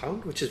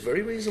 £6, which is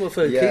very reasonable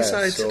for a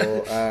quayside.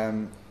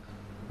 So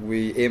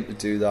we aim to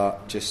do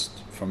that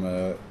just from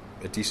a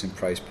decent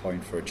price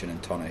point for a gin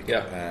and tonic.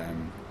 Yeah.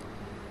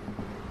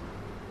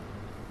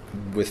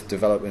 With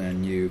developing a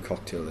new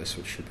cocktail list,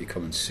 which should be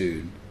coming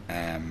soon,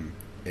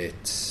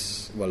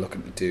 we're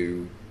looking to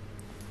do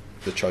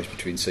the choice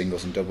between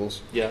singles and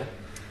doubles. Yeah.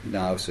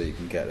 Now, so you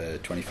can get a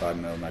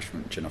 25ml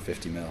measurement gin or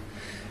 50ml,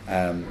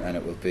 and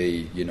it will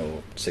be, you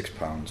know,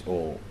 £6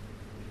 or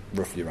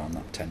roughly around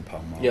that £10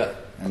 mark. Yeah.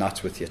 And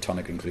that's with your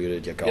tonic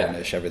included, your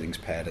garnish, everything's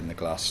paired in the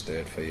glass,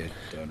 stirred for you,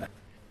 don't it?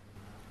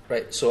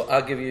 Right. So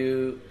I'll give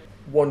you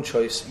one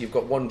choice. You've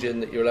got one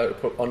gin that you're allowed to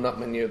put on that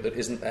menu that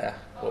isn't there.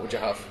 What would you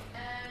have?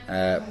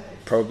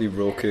 Probably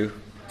Roku.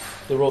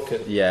 The Roku?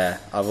 Yeah,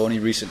 I've only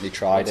recently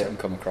tried it and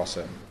come across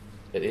it.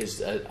 It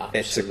is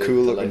it's a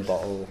cool looking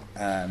bottle.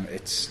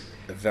 It's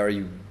a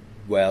very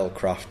well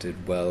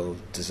crafted, well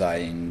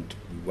designed,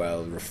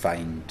 well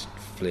refined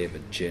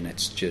flavoured gin.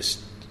 It's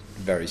just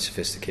very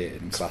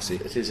sophisticated and classy.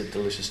 It is a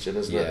delicious gin,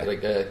 isn't it?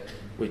 Like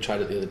we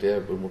tried it the other day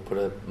when we put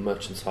a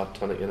Merchant's Heart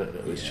tonic in it, and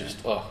it was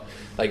just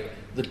like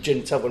the gin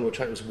itself when we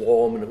tried it was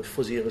warm and it was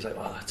fuzzy. It was like,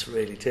 oh, that's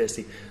really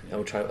tasty. And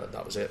we tried it.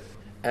 That was it.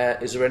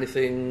 Is there any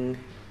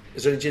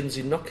gins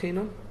you're not keen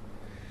on?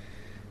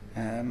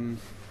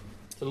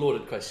 It's a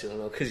loaded question, I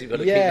know, because you've got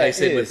to keep nice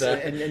in with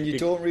that. And you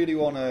don't really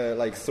want to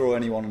like throw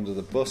anyone under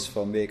the bus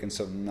for making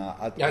something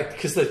that...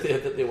 because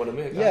they want to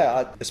make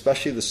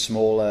especially the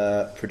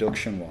smaller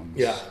production ones.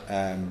 Yeah.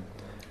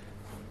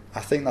 I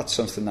think that's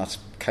something that's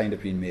kind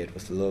of been made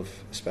with love,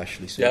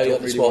 especially. So you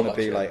don't really want to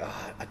be like,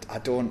 I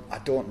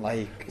don't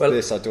like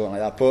this, I don't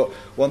like that. But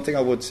one thing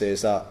I would say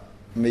is that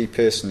me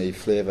personally,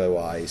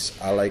 flavour-wise,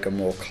 I like a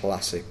more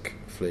classic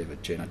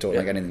flavoured gin. I don't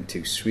like anything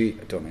too sweet.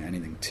 I don't like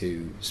anything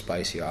too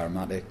spicy or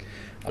aromatic.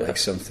 I like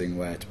something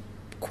where it's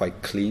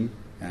quite clean,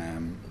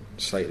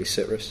 slightly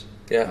citrus,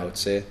 I would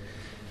say.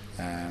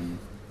 And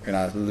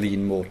I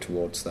lean more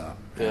towards that.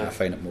 I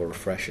find it more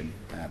refreshing.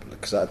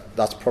 Because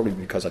that's probably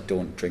because I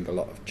don't drink a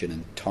lot of gin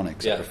and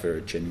tonics. I prefer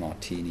a gin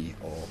martini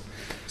or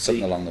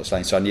something along those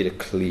lines. So I need a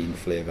clean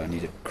flavour. I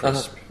need it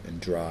crisp and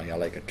dry. I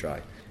like it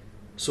dry.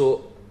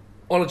 So,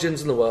 all the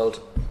gins in the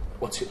world,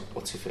 what's your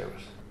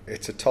favourite?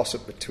 It's a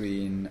toss-up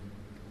between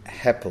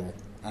Heppel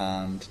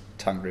and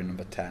Tanqueray No.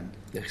 10.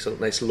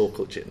 Excellent, nice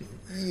local gin.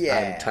 Yeah.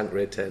 And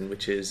Tanqueray 10,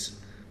 which is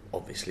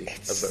obviously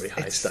a very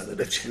high standard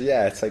of gin.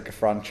 Yeah, it's like a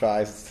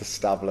franchise, it's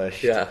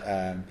established.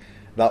 Yeah.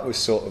 That was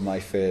sort of my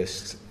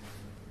first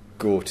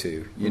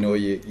go-to. You know,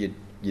 you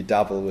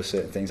dabble with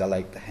certain things. I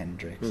liked the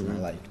Hendrix, and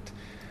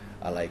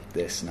I liked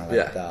this, and I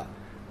liked that.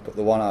 But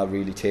the one I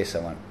really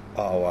tasted, I went,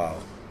 oh wow.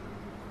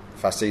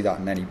 If I see that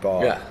in any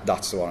bar,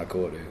 that's the one I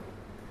go to.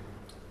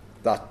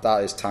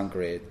 That is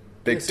Tanqueray.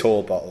 Big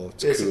tall bottle.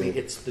 It's basically,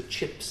 cool. It's the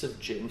chips of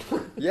gin.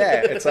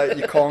 Yeah, it's like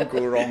you can't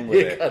go wrong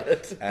with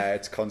it.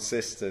 It's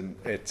consistent.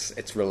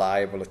 It's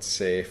reliable. It's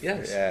safe.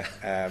 Yes.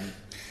 Yeah.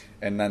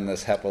 And then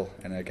there's Heppel,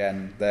 and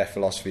again, their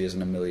philosophy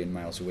isn't a million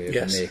miles away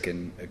from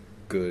making a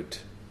good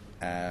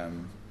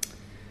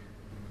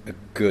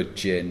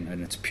gin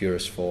in its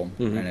purest form.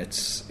 And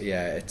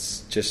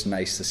it's just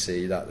nice to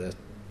see that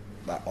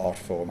that art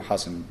form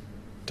hasn't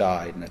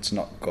died and it's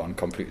not gone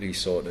completely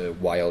sort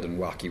of wild and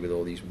wacky with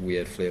all these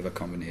weird flavour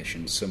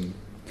combinations.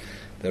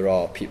 There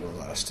are people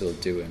that are still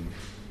doing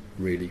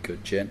really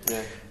good gin.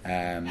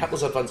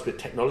 Heppel's advanced with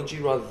technology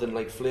rather than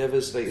like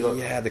flavours. Like,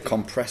 the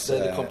compressor.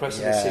 The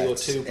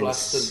CO2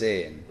 blast.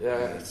 Insane.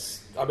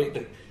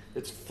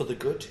 It's for the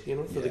good,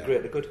 for the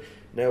greater good.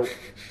 Now,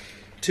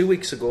 2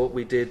 weeks ago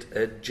we did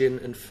a gin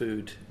and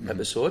food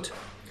episode.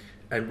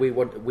 And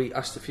we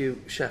asked a few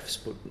chefs,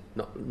 but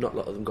not a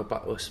lot of them got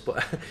back to us.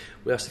 But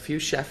we asked a few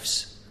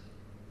chefs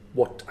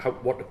what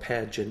to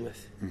pair gin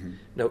with.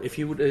 Now, if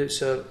you were to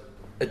serve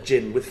a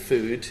gin with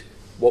food,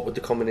 what would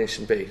the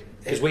combination be?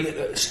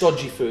 Because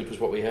stodgy food was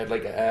what we had,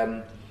 like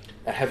a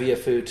heavier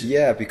food.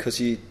 Yeah, because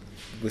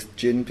with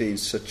gin being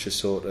such a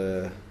sort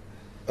of,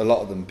 a lot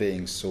of them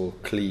being so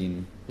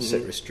clean,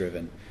 citrus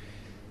driven,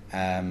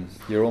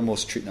 you're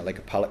almost treating it like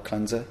a palate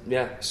cleanser.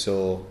 Yeah.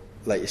 So,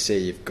 like you say,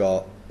 you've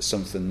got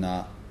something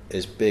that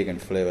is big and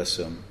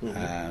flavoursome.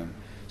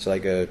 So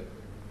like a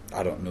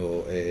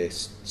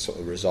sort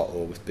of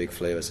risotto with big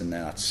flavours in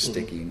there that's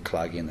sticky and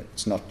claggy, and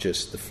it's not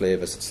just the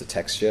flavours, it's the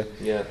texture.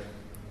 Yeah.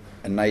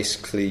 A nice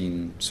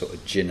clean sort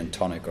of gin and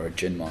tonic or a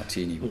gin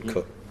martini would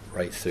cut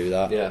right through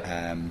that.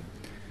 Yeah.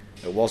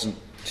 It wasn't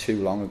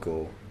too long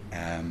ago,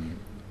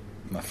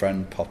 my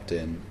friend popped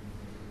in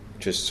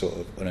just sort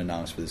of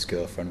unannounced with his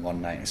girlfriend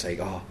one night and it's like,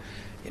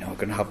 we're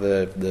going to have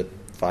the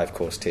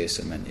 5-course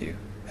tasting menu,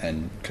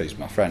 and because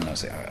my friend, I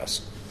was like,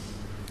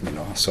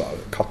 I'll sort out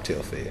a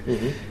cocktail for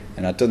you.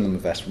 And I'd done them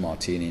with Vesper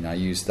Martini, and I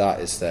used that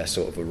as their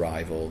sort of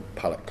arrival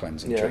palate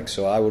cleansing drink.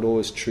 So I would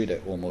always treat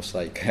it almost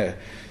like,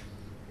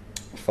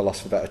 for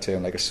loss of a better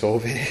term, like a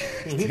sorbet.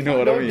 Do you know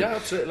what I mean? Yeah,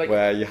 absolutely. Like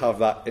where you have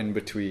that in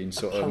between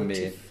sort of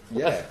main.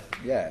 Yeah,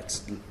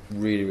 it's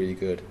really, really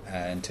good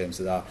in terms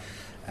of that.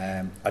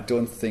 I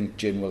don't think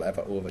gin will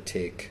ever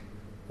overtake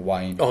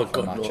wine. Oh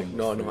God,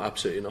 no,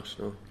 absolutely not.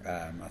 No,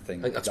 I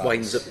think that's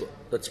wine's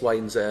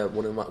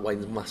one of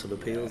wine's massive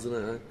appeals,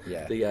 isn't it?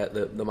 Yeah.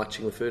 The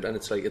matching with food, and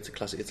it's a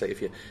classic.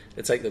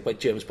 It's like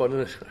James Bond,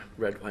 isn't it?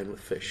 Red wine with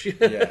fish.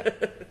 Yeah.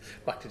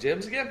 Back to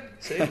James again.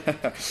 See?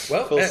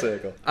 Well, full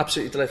circle.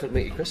 Absolutely delightful to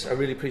meet you, Chris. I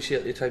really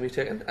appreciate the time you've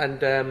taken, and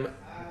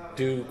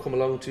do come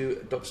along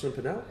to Dobson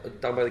and Parnell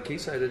down by the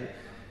quayside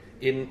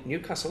in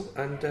Newcastle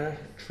and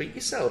treat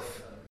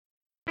yourself.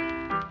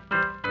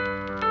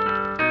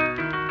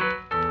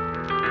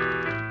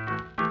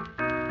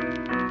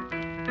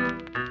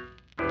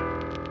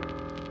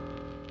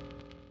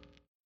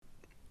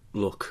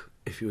 Look,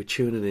 if you were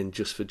tuning in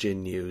just for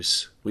gin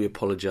news, we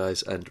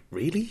apologise, and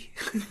really?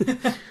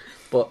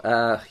 But,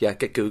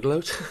 get Google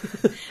out.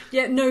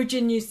 No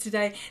gin news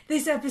today.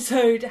 This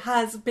episode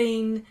has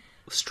been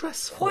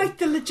stressful. Quite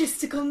the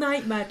logistical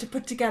nightmare to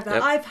put together.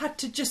 Yep. I've had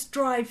to just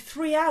drive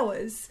 3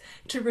 hours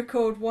to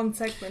record one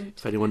segment.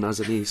 If anyone has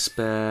any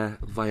spare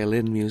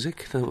violin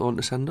music they want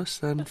to send us,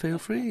 then feel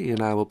free,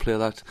 and I will play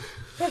that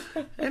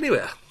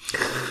anywhere.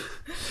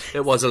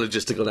 It was a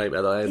logistical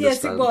nightmare, though, I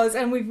understand. Yes, it was,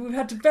 and we've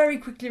had to very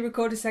quickly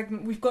record a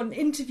segment. We've got an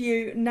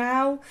interview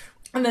now,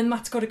 and then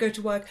Matt's got to go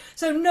to work.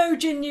 So no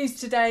gin news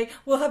today.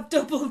 We'll have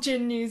double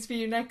gin news for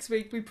you next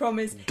week, we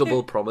promise.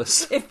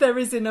 Promise. If there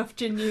is enough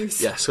gin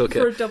news. Yes, okay.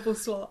 For a double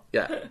slot.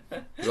 Yeah.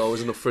 There's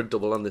always enough for a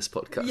double on this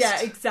podcast.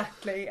 Yeah,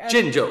 exactly.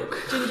 Gin joke.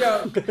 Gin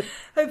joke.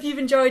 Hope you've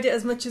enjoyed it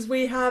as much as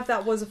we have.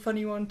 That was a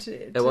funny one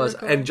to It was.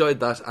 record. Enjoyed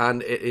that,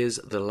 and it is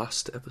the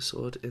last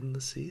episode in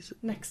the season.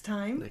 Next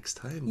time.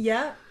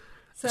 Yeah.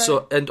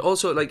 So and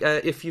also, like,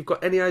 if you've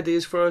got any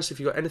ideas for us, if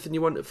you've got anything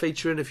you want to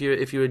feature in, if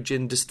you're a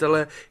gin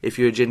distiller, if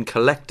you're a gin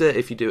collector,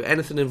 if you do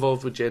anything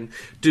involved with gin,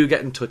 do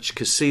get in touch,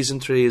 because season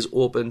 3 is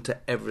open to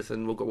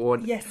everything. We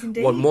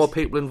want more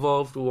people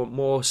involved. We want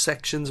more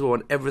sections. We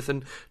want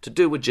everything to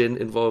do with gin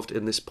involved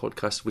in this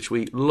podcast, which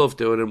we love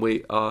doing, and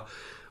we are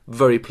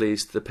very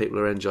pleased that people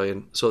are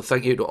enjoying. So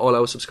thank you to all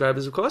our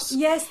subscribers, of course.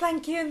 Yes,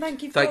 thank you, and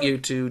thank you. Thank you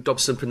to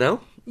Dobson and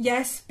Parnell.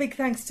 Yes, big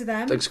thanks to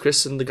them. Thanks,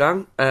 Chris and the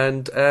gang.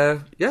 And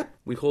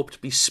we hope to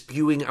be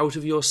spewing out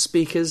of your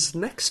speakers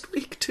next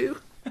week too.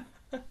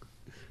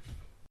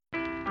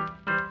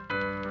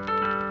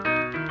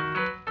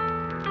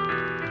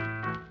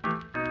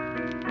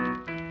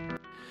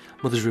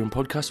 Mother's Room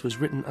podcast was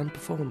written and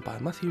performed by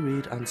Matthew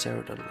Reid and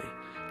Sarah Donnelly.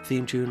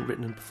 Theme tune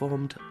written and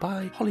performed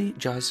by Holly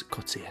Jazz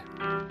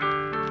Coetzee.